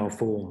female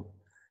form,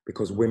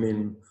 because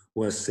women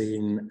were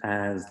seen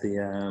as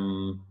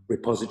the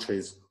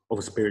repositories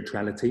of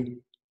spirituality.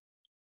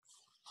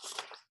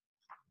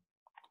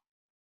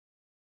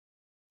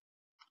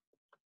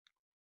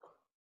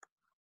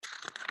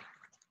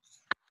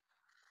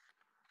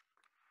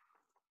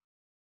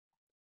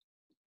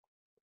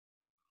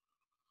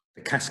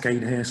 The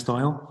cascade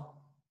hairstyle.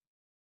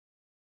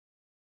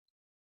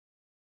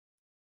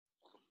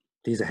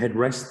 These are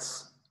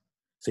headrests.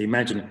 So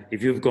imagine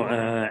if you've got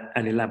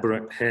an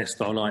elaborate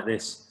hairstyle like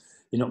this,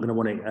 you're not going to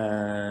want it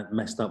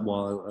messed up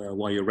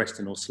while you're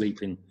resting or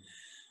sleeping.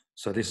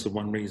 So this is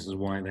one reason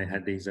why they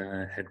had these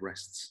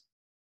headrests.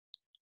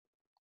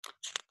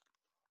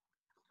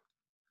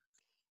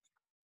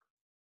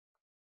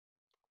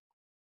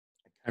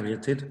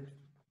 Caryatid.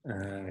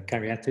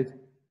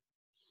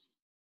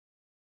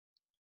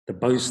 The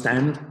bow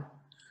stand.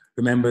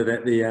 Remember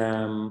that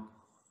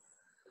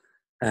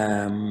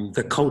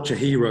the culture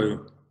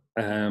hero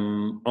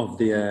of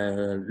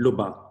the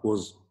Luba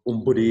was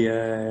Umbudi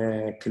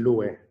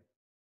Kilue,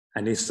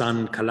 and his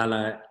son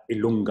Kalala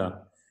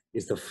Ilunga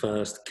is the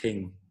first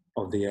king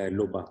of the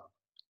Luba.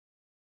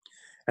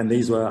 And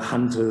these were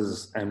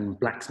hunters and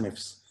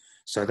blacksmiths,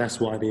 so that's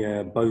why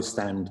the bow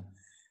stand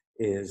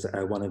is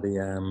one of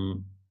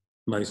the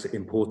most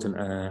important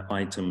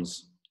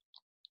items.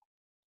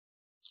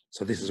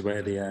 So this is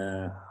where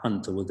the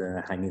hunter would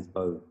hang his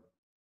bow.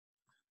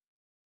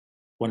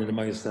 One of the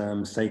most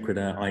sacred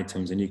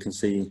items, and you can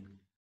see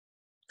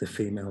the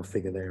female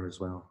figure there as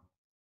well.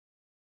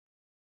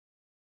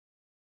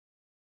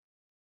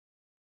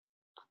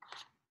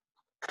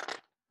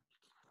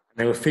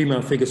 There were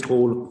female figures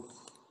called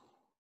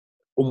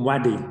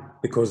Umwadi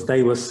because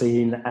they were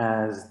seen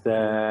as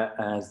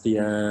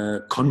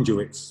the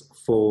conduits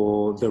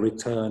for the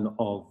return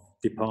of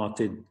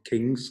departed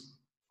kings.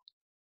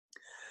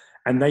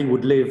 And they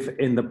would live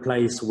in the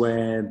place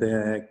where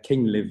the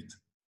king lived,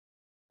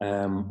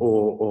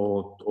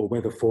 or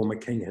where the former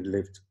king had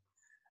lived,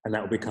 and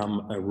that would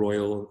become a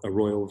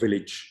royal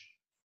village.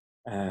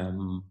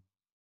 And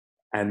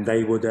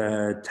they would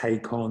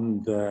take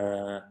on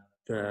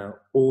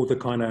all the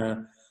kind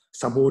of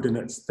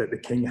subordinates that the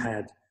king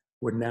had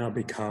would now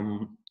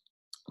become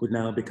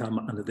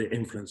under the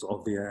influence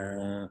of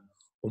the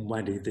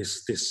Umwadi,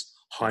 this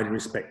highly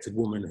respected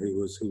woman who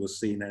was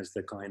seen as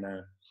the kind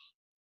of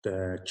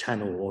the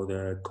channel or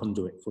the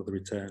conduit for the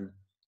return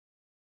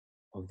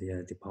of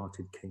the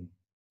departed king.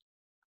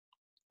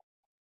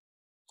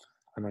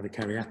 Another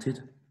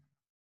caryatid.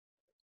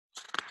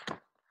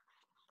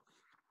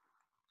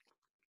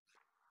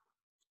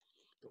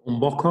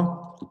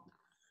 Umboko.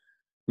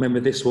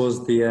 Remember, this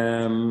was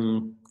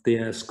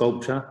the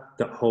sculpture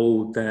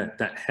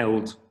that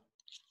held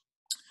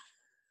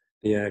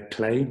the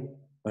clay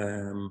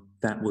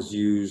that was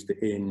used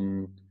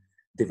in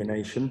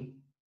divination.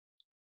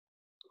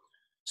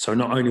 So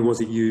not only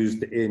was it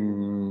used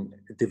in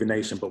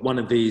divination, but one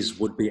of these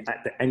would be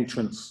at the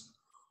entrance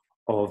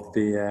of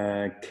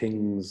the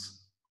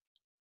king's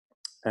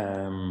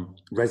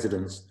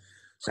residence.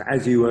 So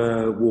as you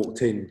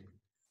walked in,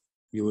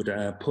 you would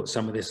put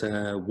some of this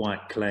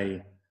white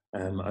clay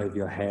over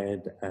your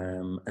head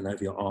and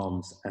over your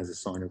arms as a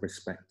sign of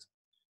respect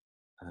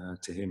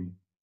to him.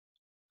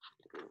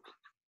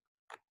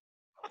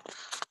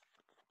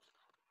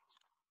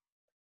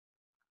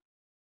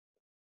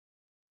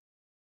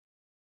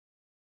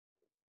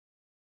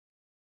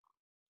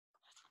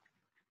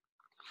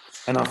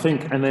 And I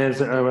think, and there's,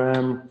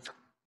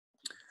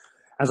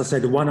 as I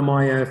said, one of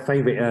my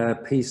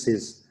favorite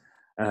pieces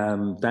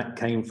that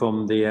came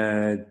from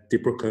the Die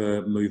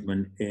Brücke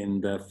movement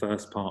in the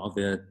first part of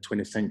the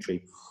 20th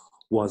century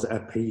was a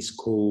piece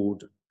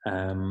called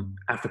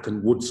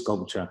African Wood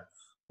Sculpture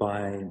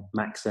by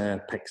Max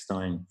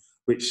Pechstein,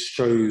 which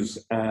shows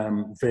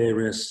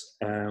various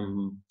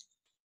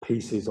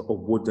pieces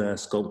of wood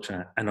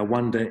sculpture. And I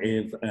wonder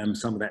if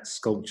some of that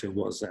sculpture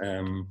was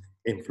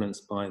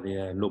influenced by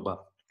the Luba.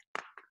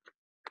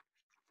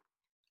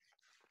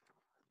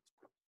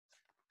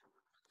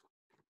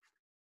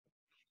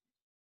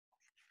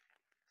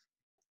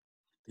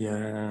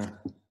 The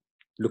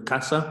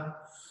Lukasa,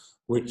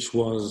 which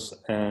was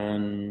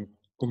an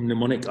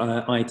mnemonic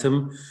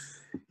item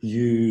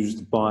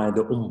used by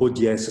the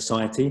Umbudye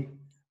society,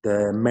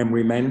 the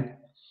memory men,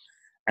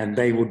 and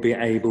they would be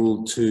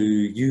able to,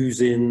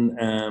 using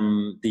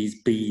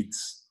these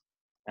beads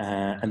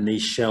and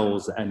these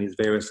shells and these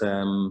various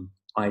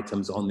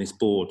items on this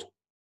board,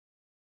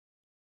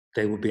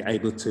 they would be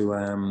able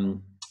to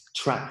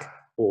track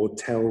or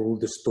tell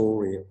the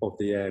story of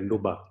the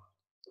Luba.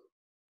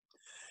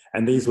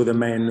 And these were the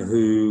men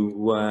who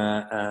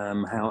were,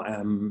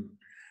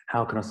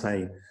 how can I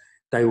say,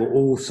 they were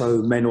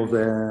also men of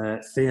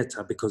the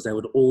theatre, because they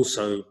would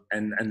also,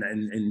 and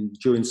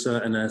during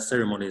certain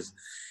ceremonies,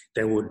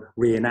 they would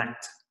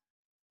reenact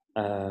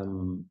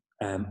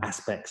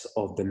aspects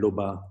of the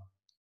Luba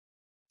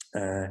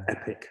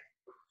epic.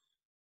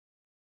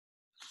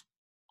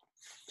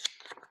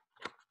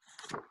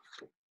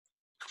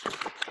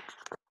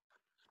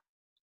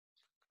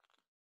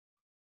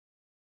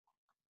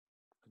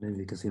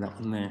 You can see that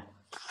one there.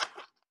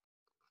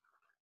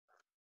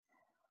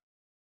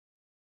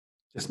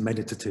 Just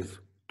meditative.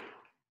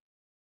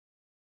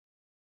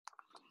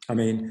 I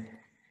mean,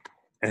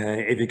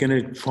 if you're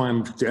going to try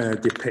and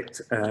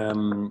depict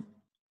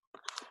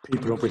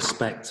people of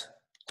respect,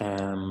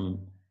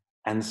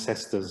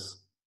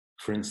 ancestors,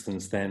 for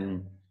instance,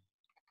 then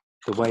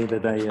the way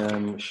that they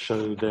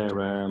show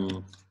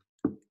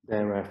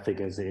their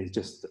figures is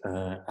just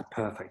a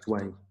perfect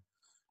way.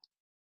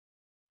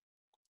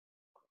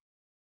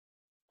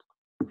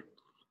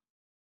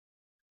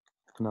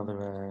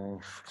 Another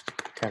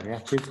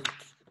caveated.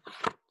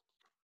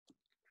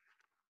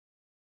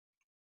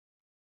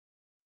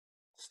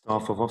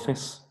 Staff of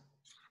office.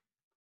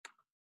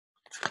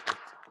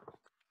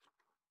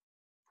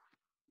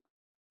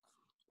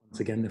 Once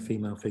again, the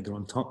female figure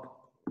on top.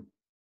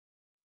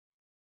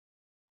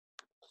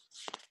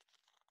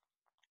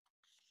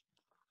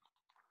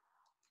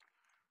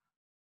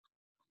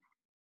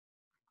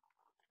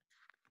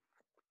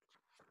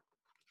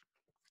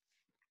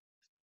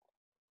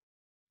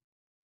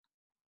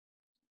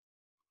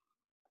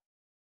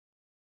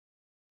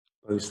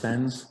 Bow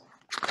stands.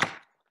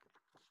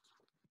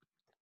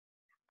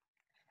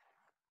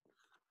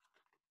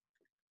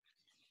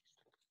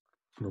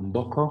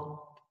 Lumboko.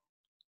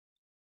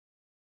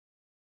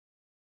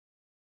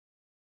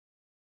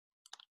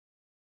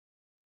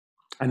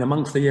 And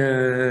amongst the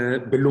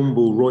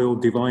Bilumbu royal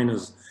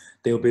diviners,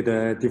 there will be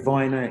the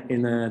diviner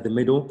in the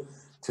middle.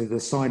 To the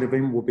side of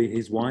him will be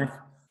his wife,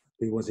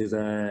 who was his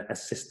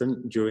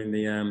assistant during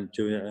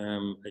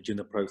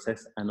the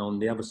process, and on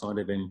the other side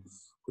of him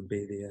would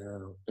be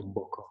the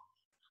Lumboko.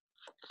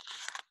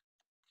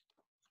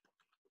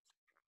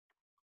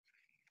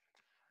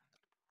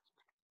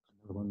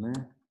 Another one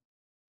there.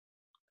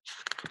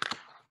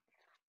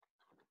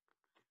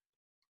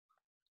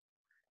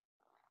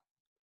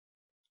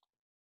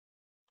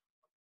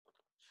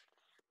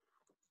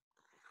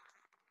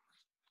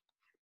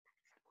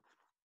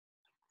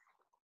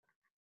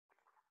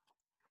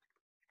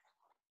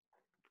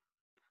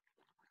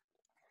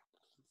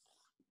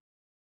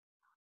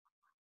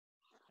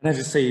 And as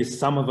you see,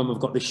 some of them have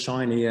got this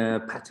shiny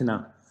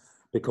patina,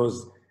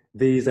 because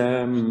these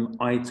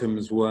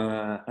items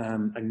were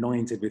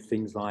anointed with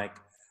things like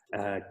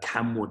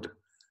camwood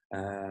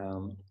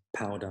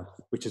powder,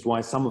 which is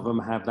why some of them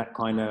have that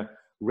kind of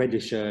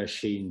reddish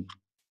sheen.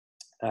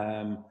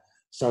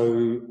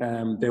 So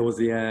there was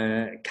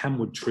the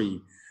camwood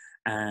tree,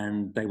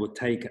 and they would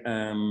take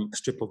a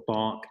strip of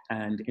bark,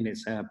 and in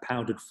its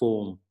powdered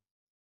form,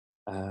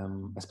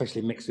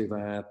 especially mixed with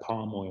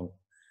palm oil,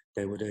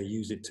 they would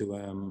use it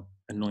to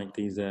anoint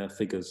these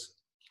figures.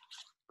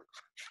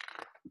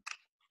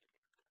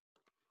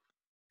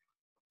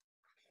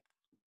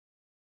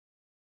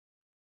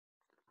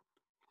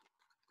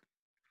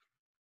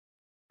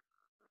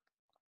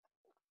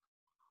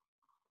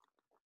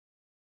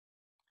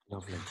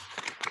 Lovely.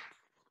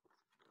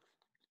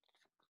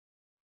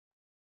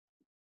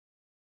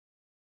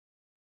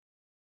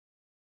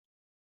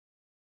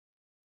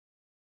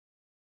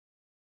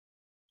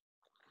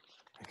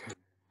 Okay.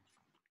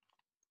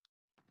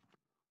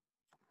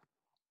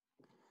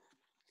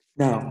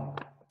 Now,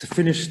 to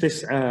finish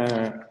this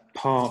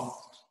part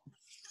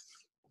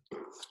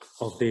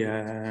of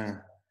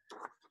the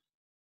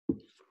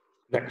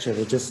lecture,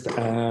 there's just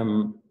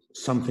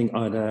something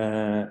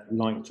I'd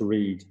like to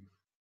read.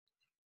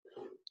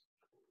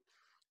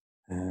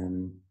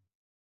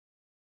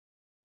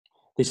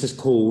 This is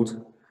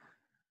called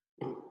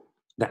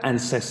The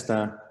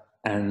Ancestor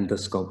and the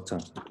Sculptor.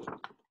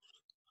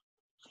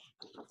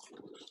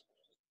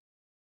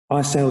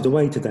 I sailed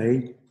away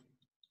today,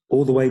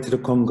 all the way to the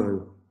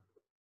Congo.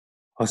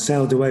 I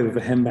sailed away with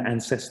a Hemba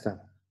ancestor.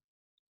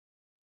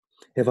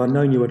 If I'd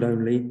known you were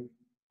lonely,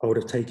 I would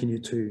have taken you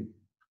too,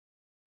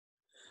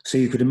 so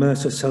you could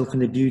immerse yourself in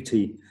the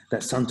beauty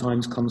that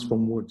sometimes comes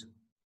from wood.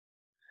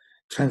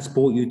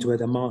 Transport you to where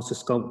the master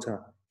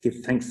sculptor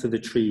gives thanks to the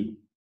tree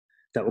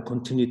that will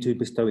continue to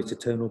bestow its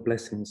eternal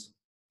blessings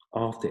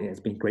after it has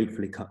been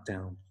gratefully cut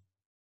down.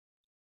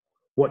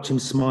 Watch him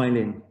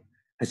smiling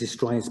as he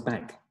strides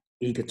back,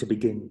 eager to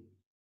begin.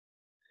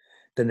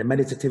 Then the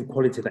meditative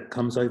quality that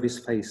comes over his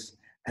face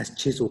as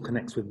chisel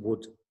connects with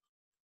wood,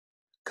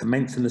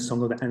 commencing the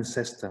song of the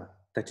ancestor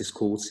that is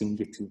called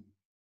Singiti.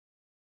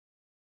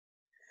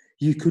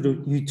 You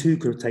too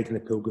could have taken a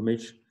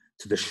pilgrimage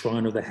to the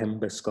shrine of the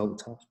Hemba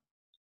sculptor,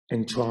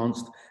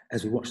 entranced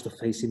as we watch the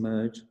face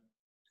emerge,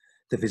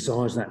 the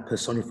visage that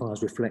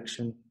personifies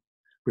reflection,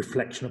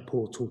 reflection a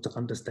portal to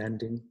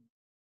understanding,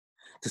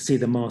 to see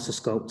the master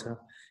sculptor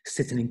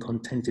sitting in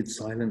contented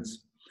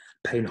silence,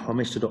 paying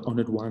homage to the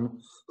honoured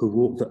one who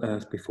walked the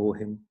earth before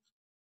him,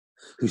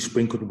 who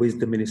sprinkled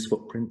wisdom in his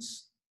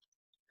footprints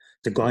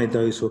to guide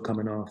those who are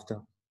coming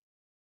after.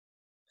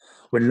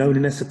 When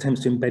loneliness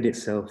attempts to embed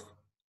itself,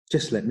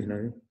 just let me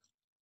know.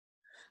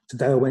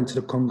 Today I went to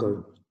the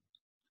Congo,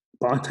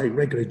 but I take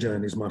regular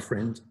journeys, my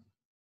friend,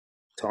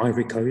 to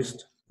Ivory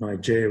Coast,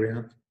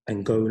 Nigeria,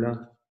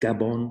 Angola,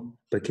 Gabon,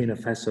 Burkina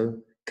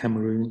Faso,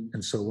 Cameroon,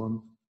 and so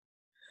on.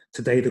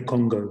 Today the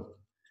Congo,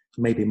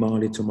 maybe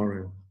Mali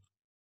tomorrow.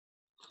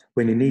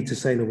 When you need to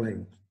sail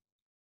away,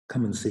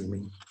 come and see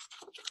me.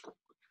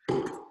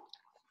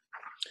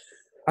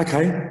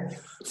 Okay,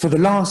 for the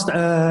last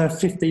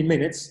 15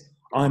 minutes,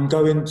 I'm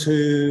going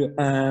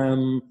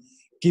to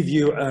give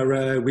you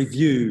a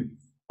review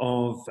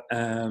of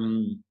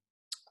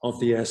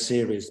the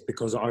series,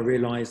 because I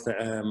realised that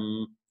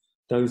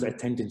those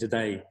attending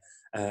today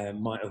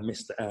might have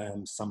missed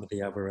some of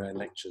the other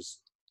lectures.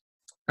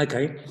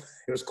 Okay,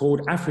 it was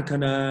called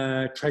African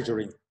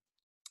Treasury.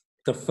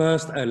 The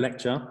first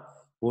lecture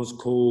was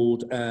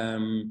called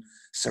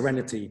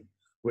Serenity,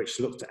 which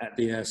looked at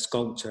the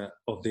sculpture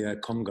of the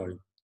Congo.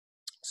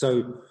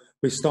 So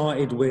we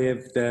started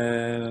with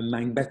the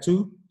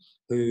Mangbetu,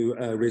 who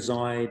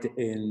reside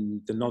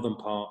in the northern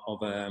part of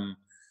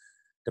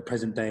the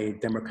present-day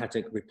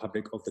Democratic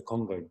Republic of the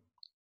Congo.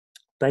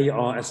 They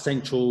are a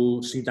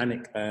Central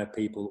Sudanic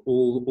people.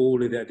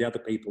 All of the other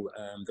people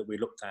that we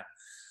looked at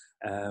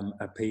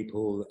are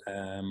people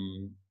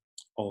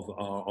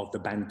of the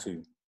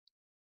Bantu.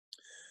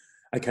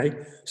 Okay,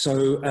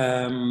 so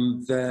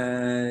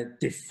the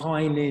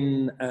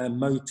defining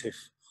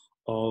motif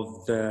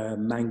of the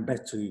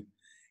Mangbetu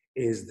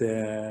is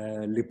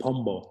the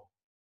Lipombo.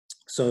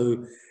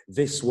 So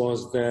this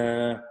was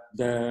the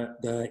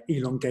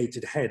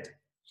elongated head.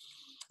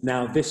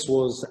 Now this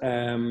was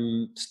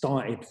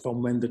started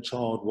from when the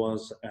child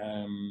was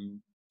a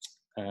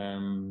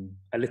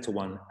little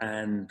one,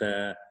 and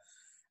the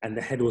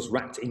head was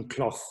wrapped in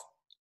cloth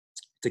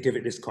to give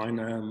it this kind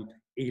of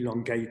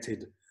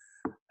elongated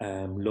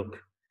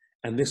look.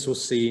 And this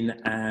was seen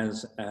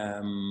as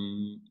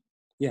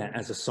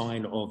as a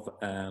sign of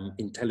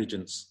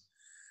intelligence.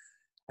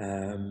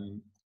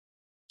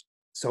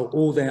 So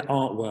all their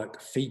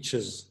artwork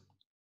features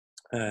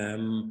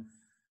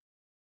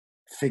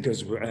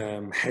figures,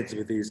 heads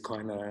with these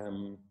kind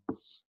of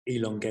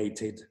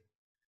elongated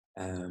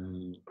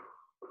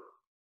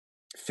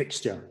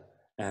fixture,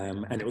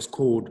 and it was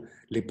called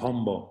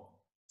Lipombo,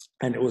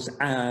 and it was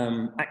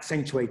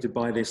accentuated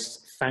by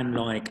this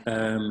fan-like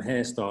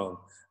hairstyle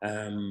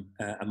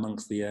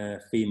amongst the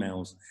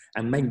females.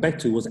 And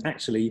Mangbetu was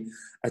actually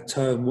a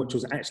term which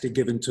was actually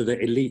given to the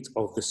elite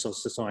of the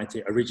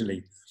society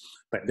originally,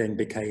 but then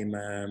became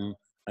a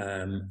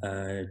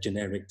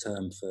generic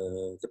term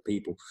for the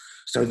people.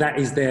 So that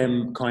is their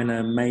kind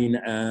of main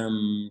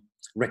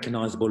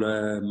recognizable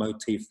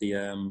motif, the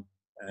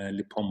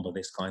Lipombo,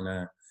 this kind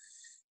of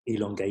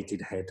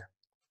elongated head.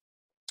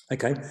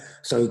 Okay,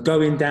 so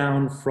going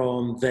down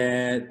from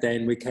there,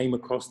 then we came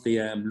across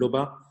the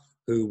Luba,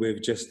 who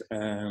we've just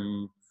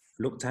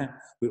looked at.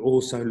 We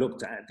also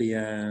looked at the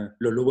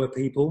Lulua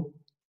people,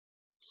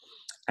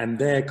 and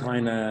their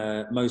kind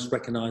of most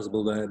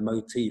recognizable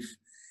motif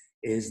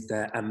is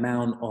the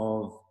amount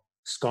of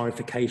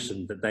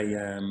scarification that they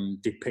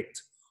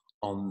depict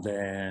on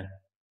their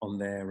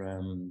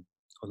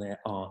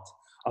art.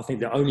 I think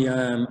the only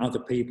other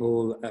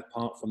people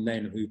apart from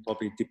them who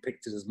probably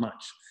depicted as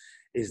much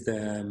is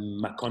the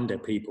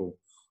Makonde people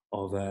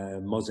of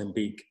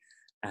Mozambique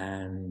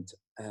and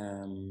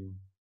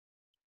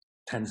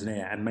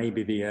Tanzania, and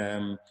maybe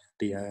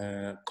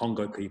the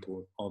Congo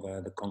people of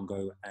the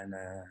Congo and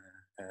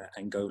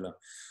Angola.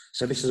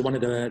 So this is one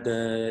of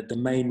the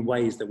main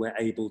ways that we're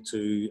able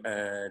to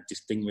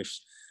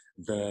distinguish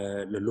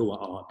the Lulua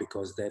art,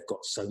 because they've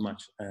got so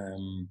much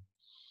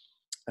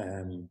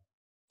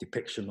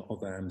depiction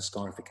of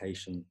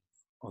scarification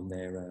on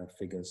their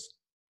figures.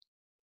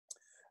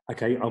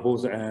 Okay, I've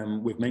also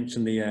we've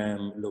mentioned the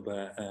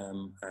Luba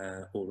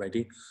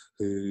already,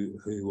 who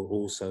were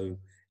also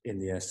in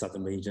the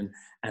southern region,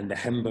 and the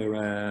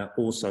Hemba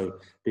also.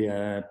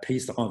 The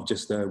piece that I've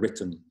just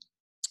written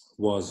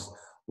was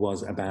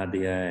about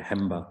the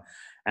Hemba,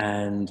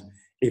 and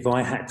if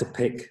I had to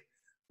pick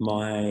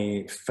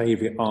my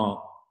favorite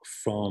art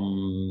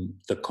from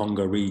the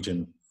Congo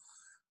region,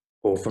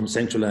 or from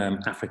Central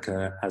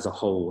Africa as a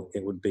whole,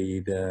 it would be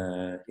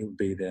the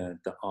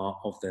art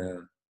of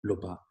the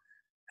Luba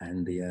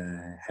and the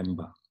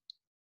Hemba.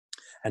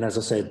 And as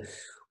I said,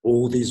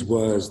 all these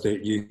words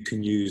that you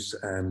can use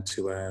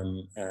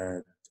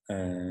to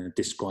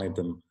describe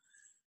them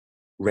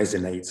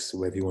resonates,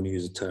 whether you want to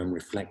use the term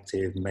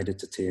reflective,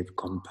 meditative,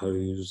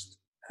 composed,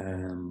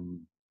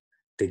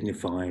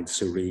 dignified,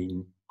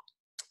 serene.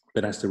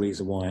 But that's the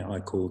reason why I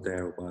called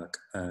their work,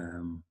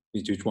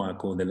 which is why I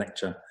called the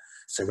lecture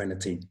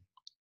Serenity.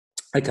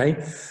 Okay,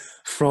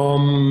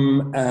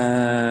 from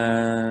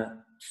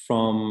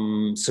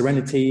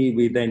Serenity,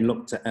 we then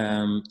looked at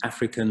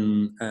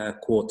African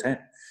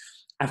Quartet.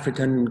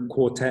 African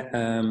Quartet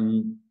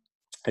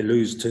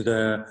alludes to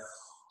the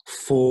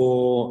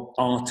 4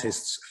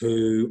 artists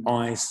who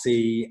I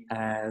see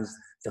as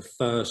the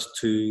first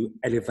to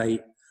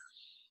elevate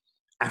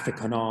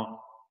African art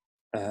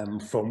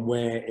from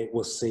where it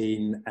was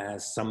seen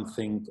as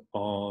something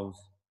of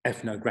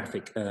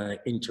ethnographic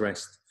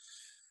interest.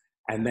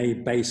 And they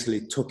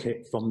basically took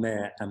it from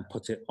there and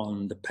put it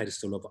on the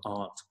pedestal of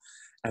art.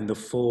 And the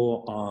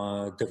 4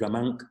 are de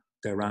Vlaminck,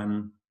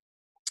 Derain,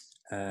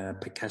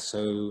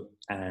 Picasso,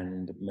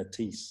 and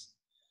Matisse.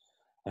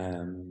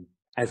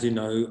 As you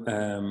know,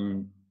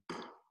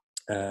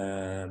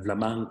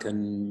 Vlaminck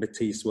and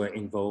Matisse were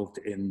involved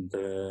in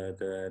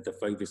the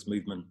Fauvist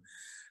movement.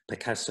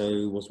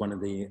 Picasso was one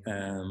of the,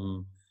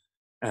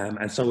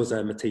 and so was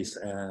Matisse.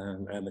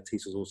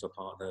 Matisse was also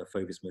part of the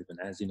Fauvist movement.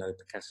 As you know,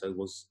 Picasso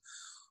was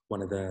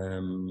one of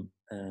the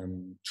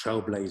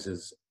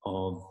trailblazers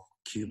of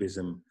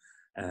Cubism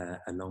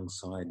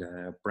alongside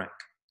Braque.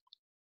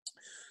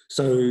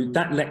 So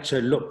that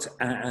lecture looked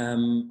at,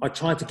 I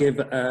tried to give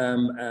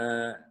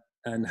an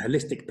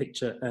holistic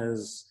picture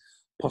as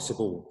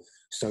possible.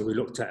 So we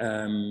looked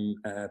at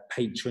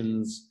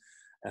patrons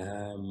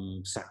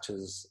such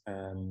as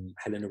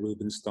Helena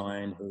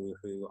Rubinstein,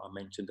 who I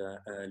mentioned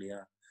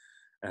earlier,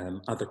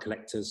 other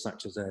collectors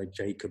such as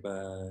Jacob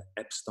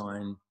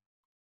Epstein.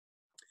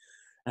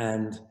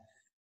 And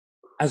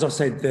as I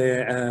said,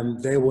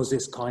 there was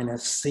this kind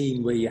of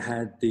scene where you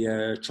had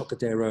the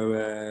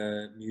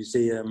Trocadero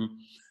Museum,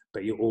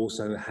 but you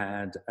also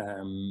had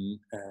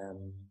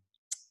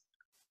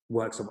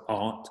works of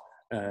art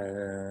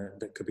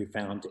that could be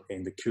found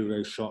in the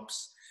curio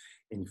shops,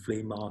 in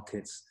flea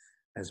markets,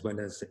 as well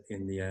as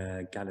in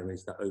the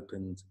galleries that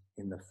opened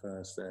in the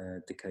first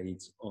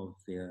decades of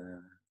the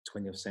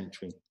 20th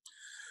century.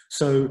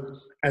 So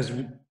as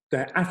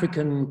the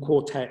African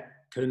Quartet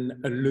can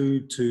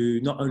allude to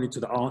not only to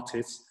the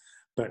artists,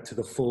 but to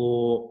the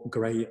 4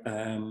 great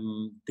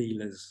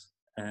dealers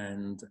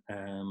and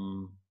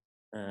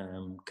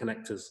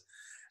collectors.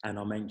 And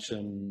I'll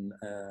mention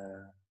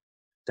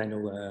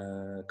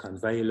Daniel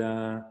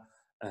Canvela,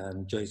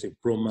 Joseph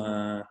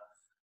Brummer,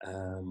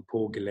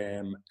 Paul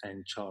Guilherme,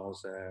 and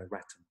Charles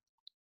Ratton.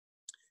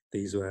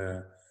 These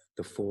were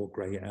the 4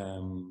 great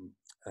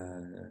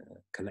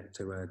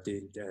collector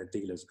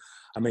dealers.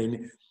 I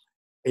mean,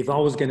 if I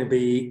was going to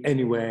be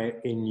anywhere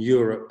in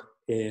Europe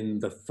in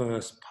the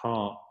first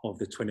part of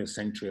the 20th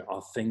century, I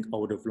think I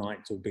would have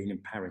liked to have been in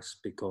Paris,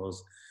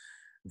 because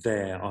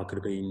there I could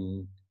have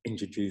been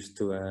introduced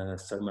to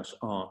so much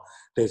art.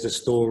 There's a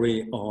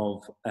story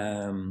of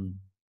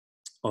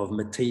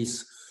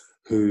Matisse,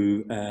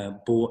 who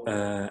bought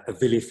a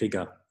Villiers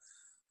figure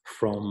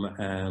from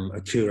a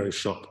curio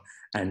shop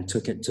and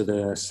took it to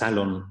the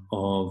salon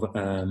of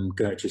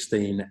Gertrude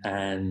Stein,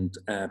 and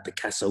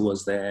Picasso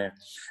was there.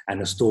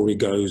 And the story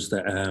goes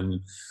that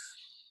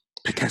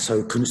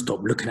Picasso couldn't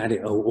stop looking at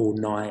it all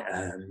night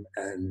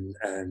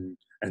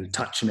and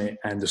touching it.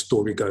 And the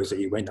story goes that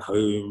he went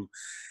home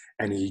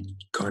and he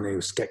kind of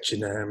was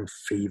sketching them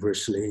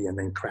feverishly and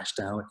then crashed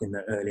out in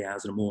the early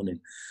hours of the morning.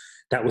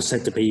 That was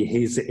said to be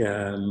his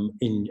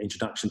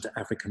introduction to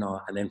African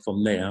art. And then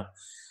from there,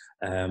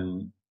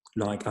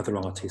 like other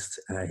artists,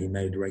 he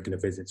made regular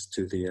visits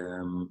to the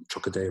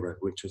Trocadero,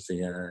 which was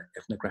the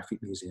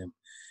ethnographic museum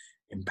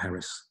in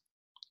Paris.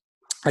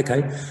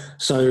 Okay,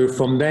 so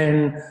from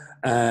then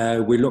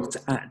we looked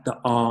at the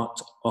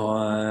art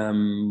of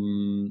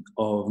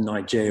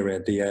Nigeria,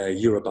 the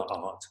Yoruba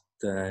art.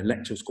 The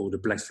lecture was called The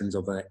Blessings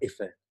of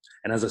Ife.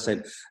 And as I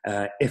said,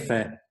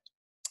 Ife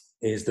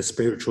is the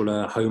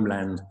spiritual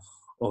homeland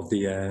of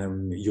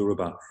the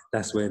Yoruba.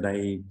 That's where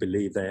they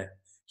believe their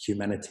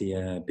humanity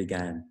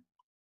began.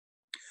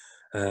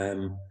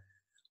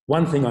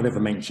 One thing I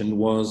never mentioned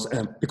was,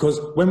 because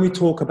when we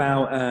talk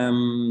about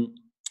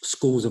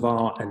schools of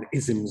art and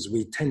isms,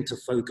 we tend to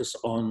focus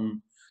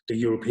on the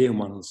European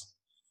ones,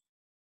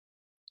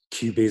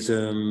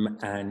 Cubism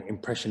and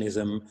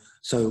Impressionism.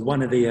 So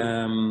one of the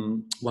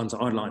ones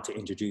I'd like to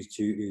introduce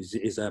to you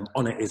is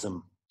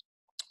Honorism.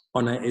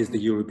 Honor is the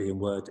European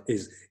word,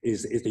 is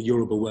the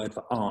Yoruba word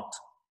for art.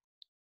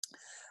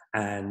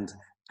 And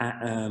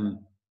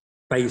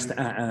based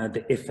at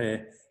the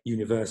Ife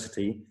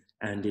University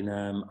and in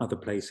other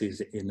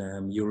places in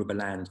Yoruba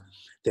land,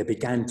 there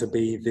began to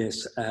be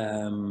this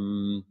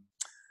kind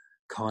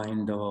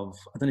of,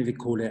 I don't know if you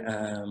call it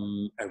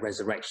a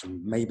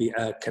resurrection, maybe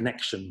a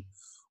connection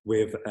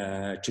with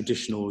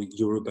traditional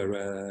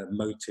Yoruba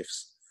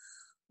motifs,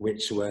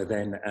 which were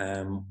then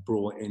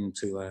brought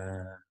into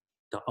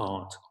the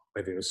art,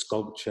 whether it was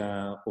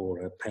sculpture or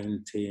a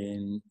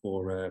painting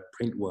or a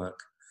print work.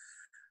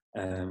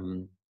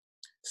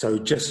 So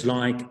just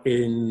like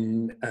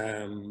in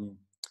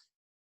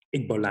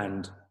Igbo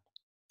land,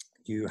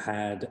 you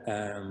had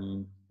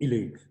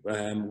Ilu,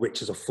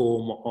 which is a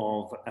form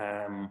of,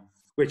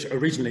 which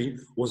originally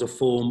was a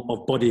form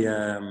of body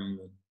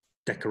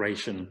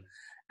decoration,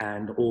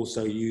 and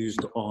also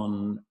used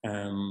on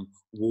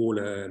wall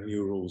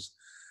murals.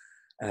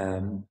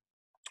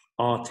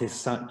 Artists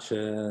such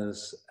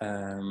as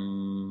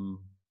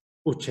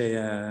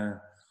Uche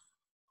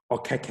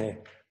Okeke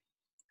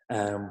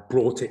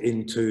brought it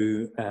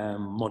into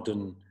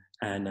modern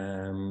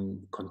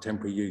and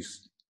contemporary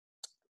use.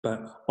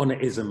 But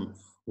Honourism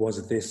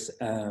was this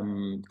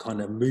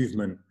kind of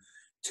movement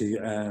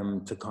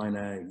to kind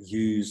of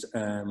use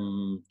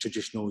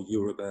traditional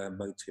Yoruba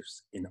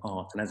motifs in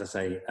art, and as I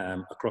say,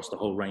 across the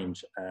whole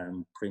range,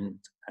 print,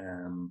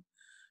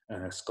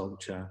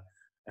 sculpture,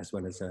 as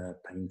well as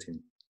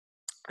painting.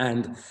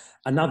 And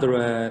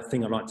another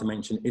thing I'd like to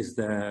mention is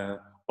the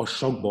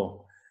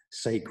Oshogbo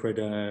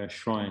sacred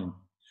shrine.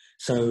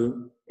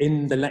 So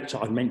in the lecture,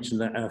 I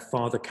mentioned that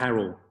Father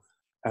Carroll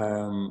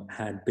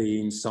had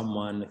been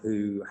someone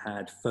who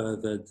had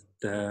furthered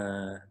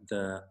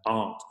the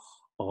art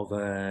of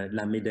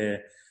Lamide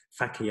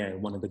Fakier,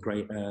 one of the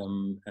great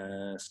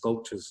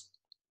sculptors.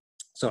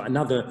 So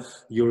another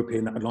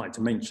European that I'd like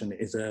to mention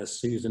is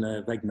Susan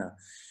Wegner.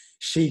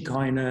 She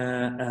kind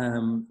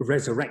of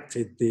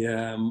resurrected the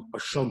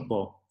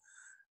Oshogbo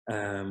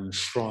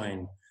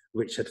shrine,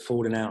 which had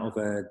fallen out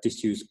of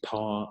disuse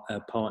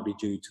partly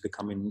due to the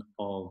coming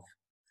of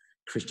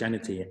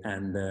Christianity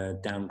and the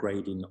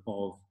downgrading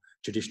of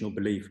traditional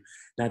belief.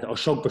 Now, the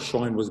Oshogbo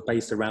shrine was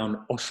based around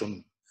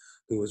Oshun,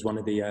 who was one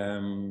of the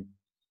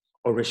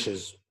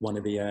Orishas, one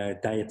of the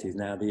deities.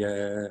 Now,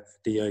 the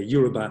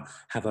Yoruba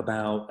have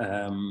about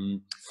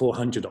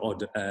 400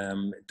 odd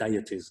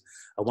deities.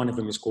 One of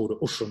them is called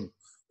Oshun,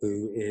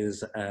 who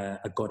is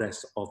a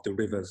goddess of the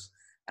rivers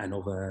and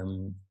of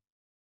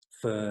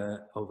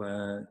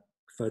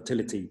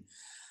fertility.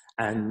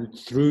 And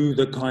through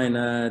the kind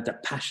of the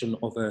passion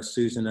of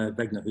Susan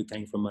Wegner, who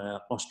came from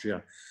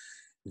Austria,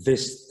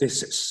 this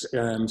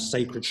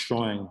sacred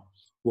shrine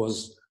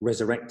was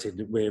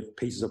resurrected with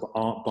pieces of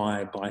art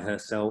by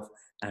herself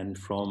and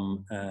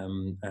from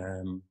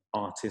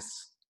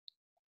artists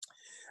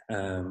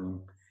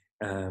in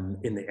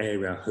the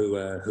area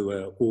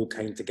who all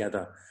came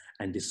together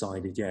and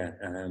decided,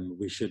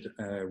 we should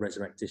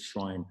resurrect this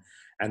shrine.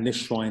 And this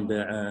shrine,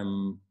 the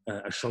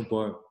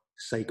Oshogbo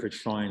sacred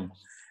shrine,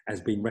 has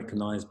been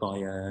recognised by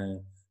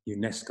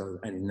UNESCO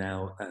and is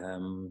now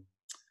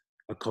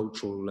a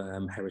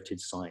cultural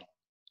heritage site.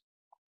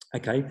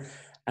 Okay,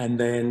 and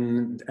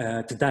then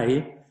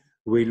today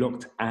we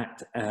looked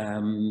at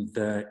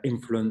the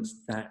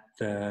influence that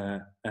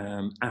the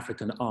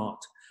African art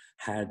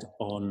had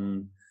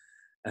on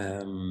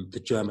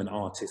the German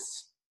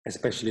artists,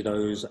 especially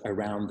those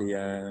around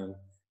the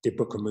Die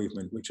Brücke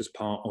movement, which was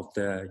part of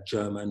the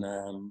German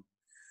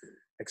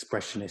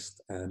expressionist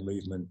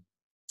movement.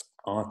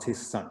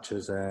 Artists such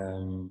as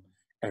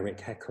Erich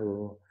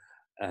Heckel,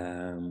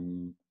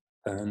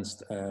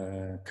 Ernst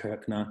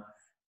Kirchner,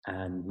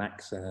 and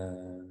Max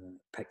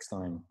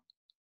Pechstein.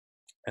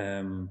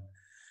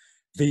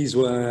 These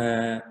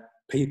were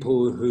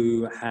people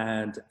who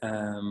had,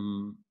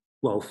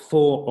 well,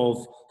 four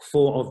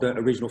of the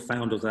original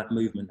founders of that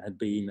movement had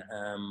been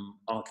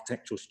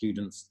architectural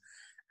students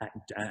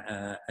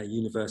at a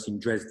university in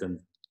Dresden,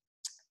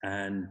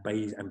 and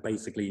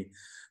basically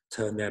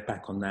turned their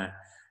back on that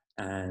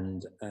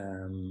and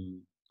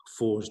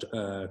forged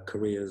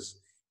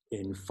careers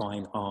in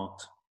fine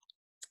art.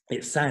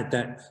 It's sad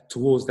that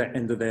towards the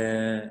end of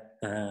their,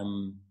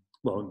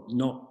 well,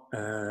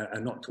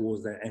 not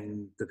towards the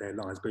end of their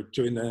lives, but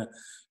during the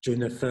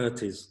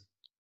 30s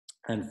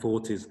and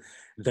 40s,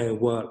 their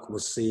work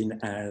was seen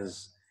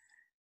as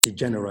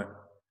degenerate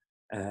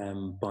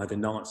by the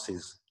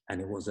Nazis, and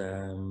it was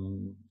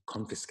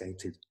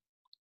confiscated.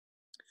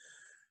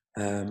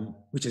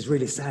 Which is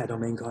really sad. I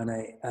mean, kind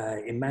of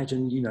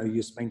imagine, you know,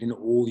 you're spending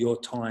all your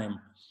time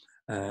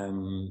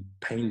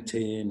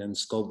painting and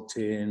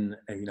sculpting,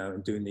 you know,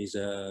 and doing these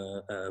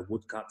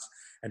woodcuts,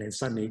 and then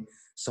suddenly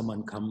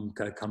someone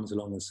comes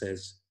along and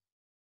says,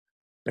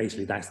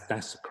 basically,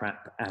 that's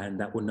crap, and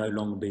that will no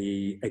longer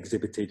be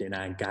exhibited in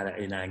our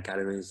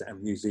galleries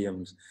and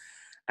museums,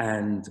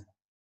 and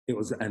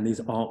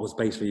this art was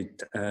basically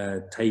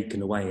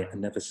taken away and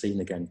never seen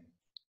again.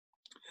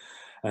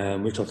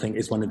 Which I think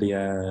is one of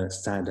the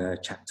sad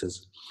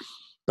chapters.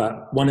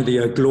 But one of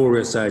the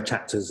glorious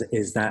chapters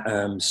is that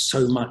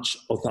so much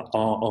of the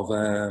art of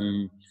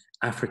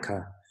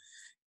Africa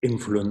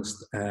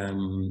influenced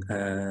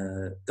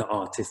the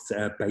artists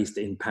based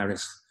in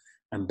Paris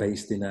and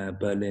based in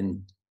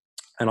Berlin.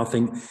 And I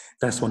think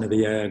that's one of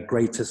the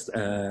greatest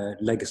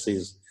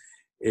legacies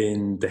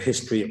in the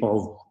history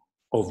of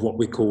what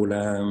we call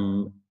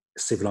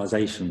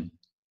civilization.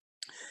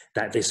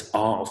 That this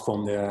art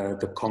from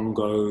the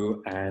Congo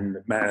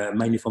and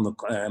mainly from the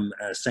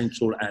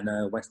Central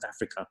and West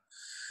Africa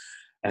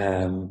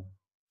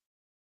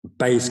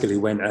basically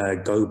went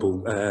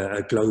global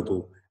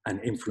and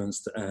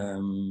influenced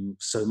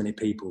so many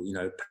people, you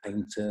know,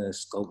 painters,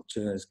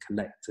 sculptors,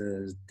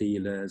 collectors,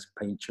 dealers,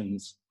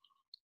 patrons.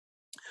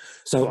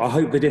 So I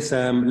hope that this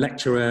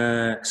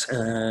lecture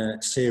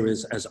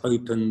series has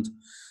opened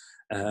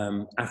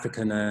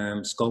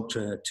African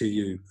sculpture to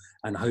you,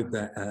 and hope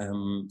that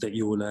that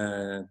you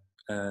will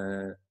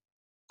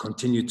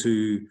continue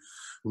to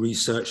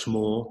research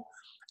more,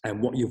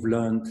 and what you've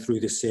learned through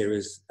this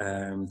series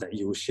that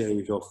you will share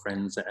with your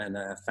friends and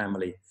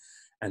family,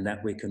 and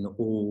that we can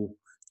all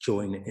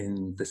join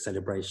in the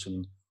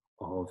celebration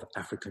of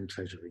African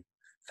treasury.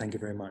 Thank you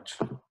very much.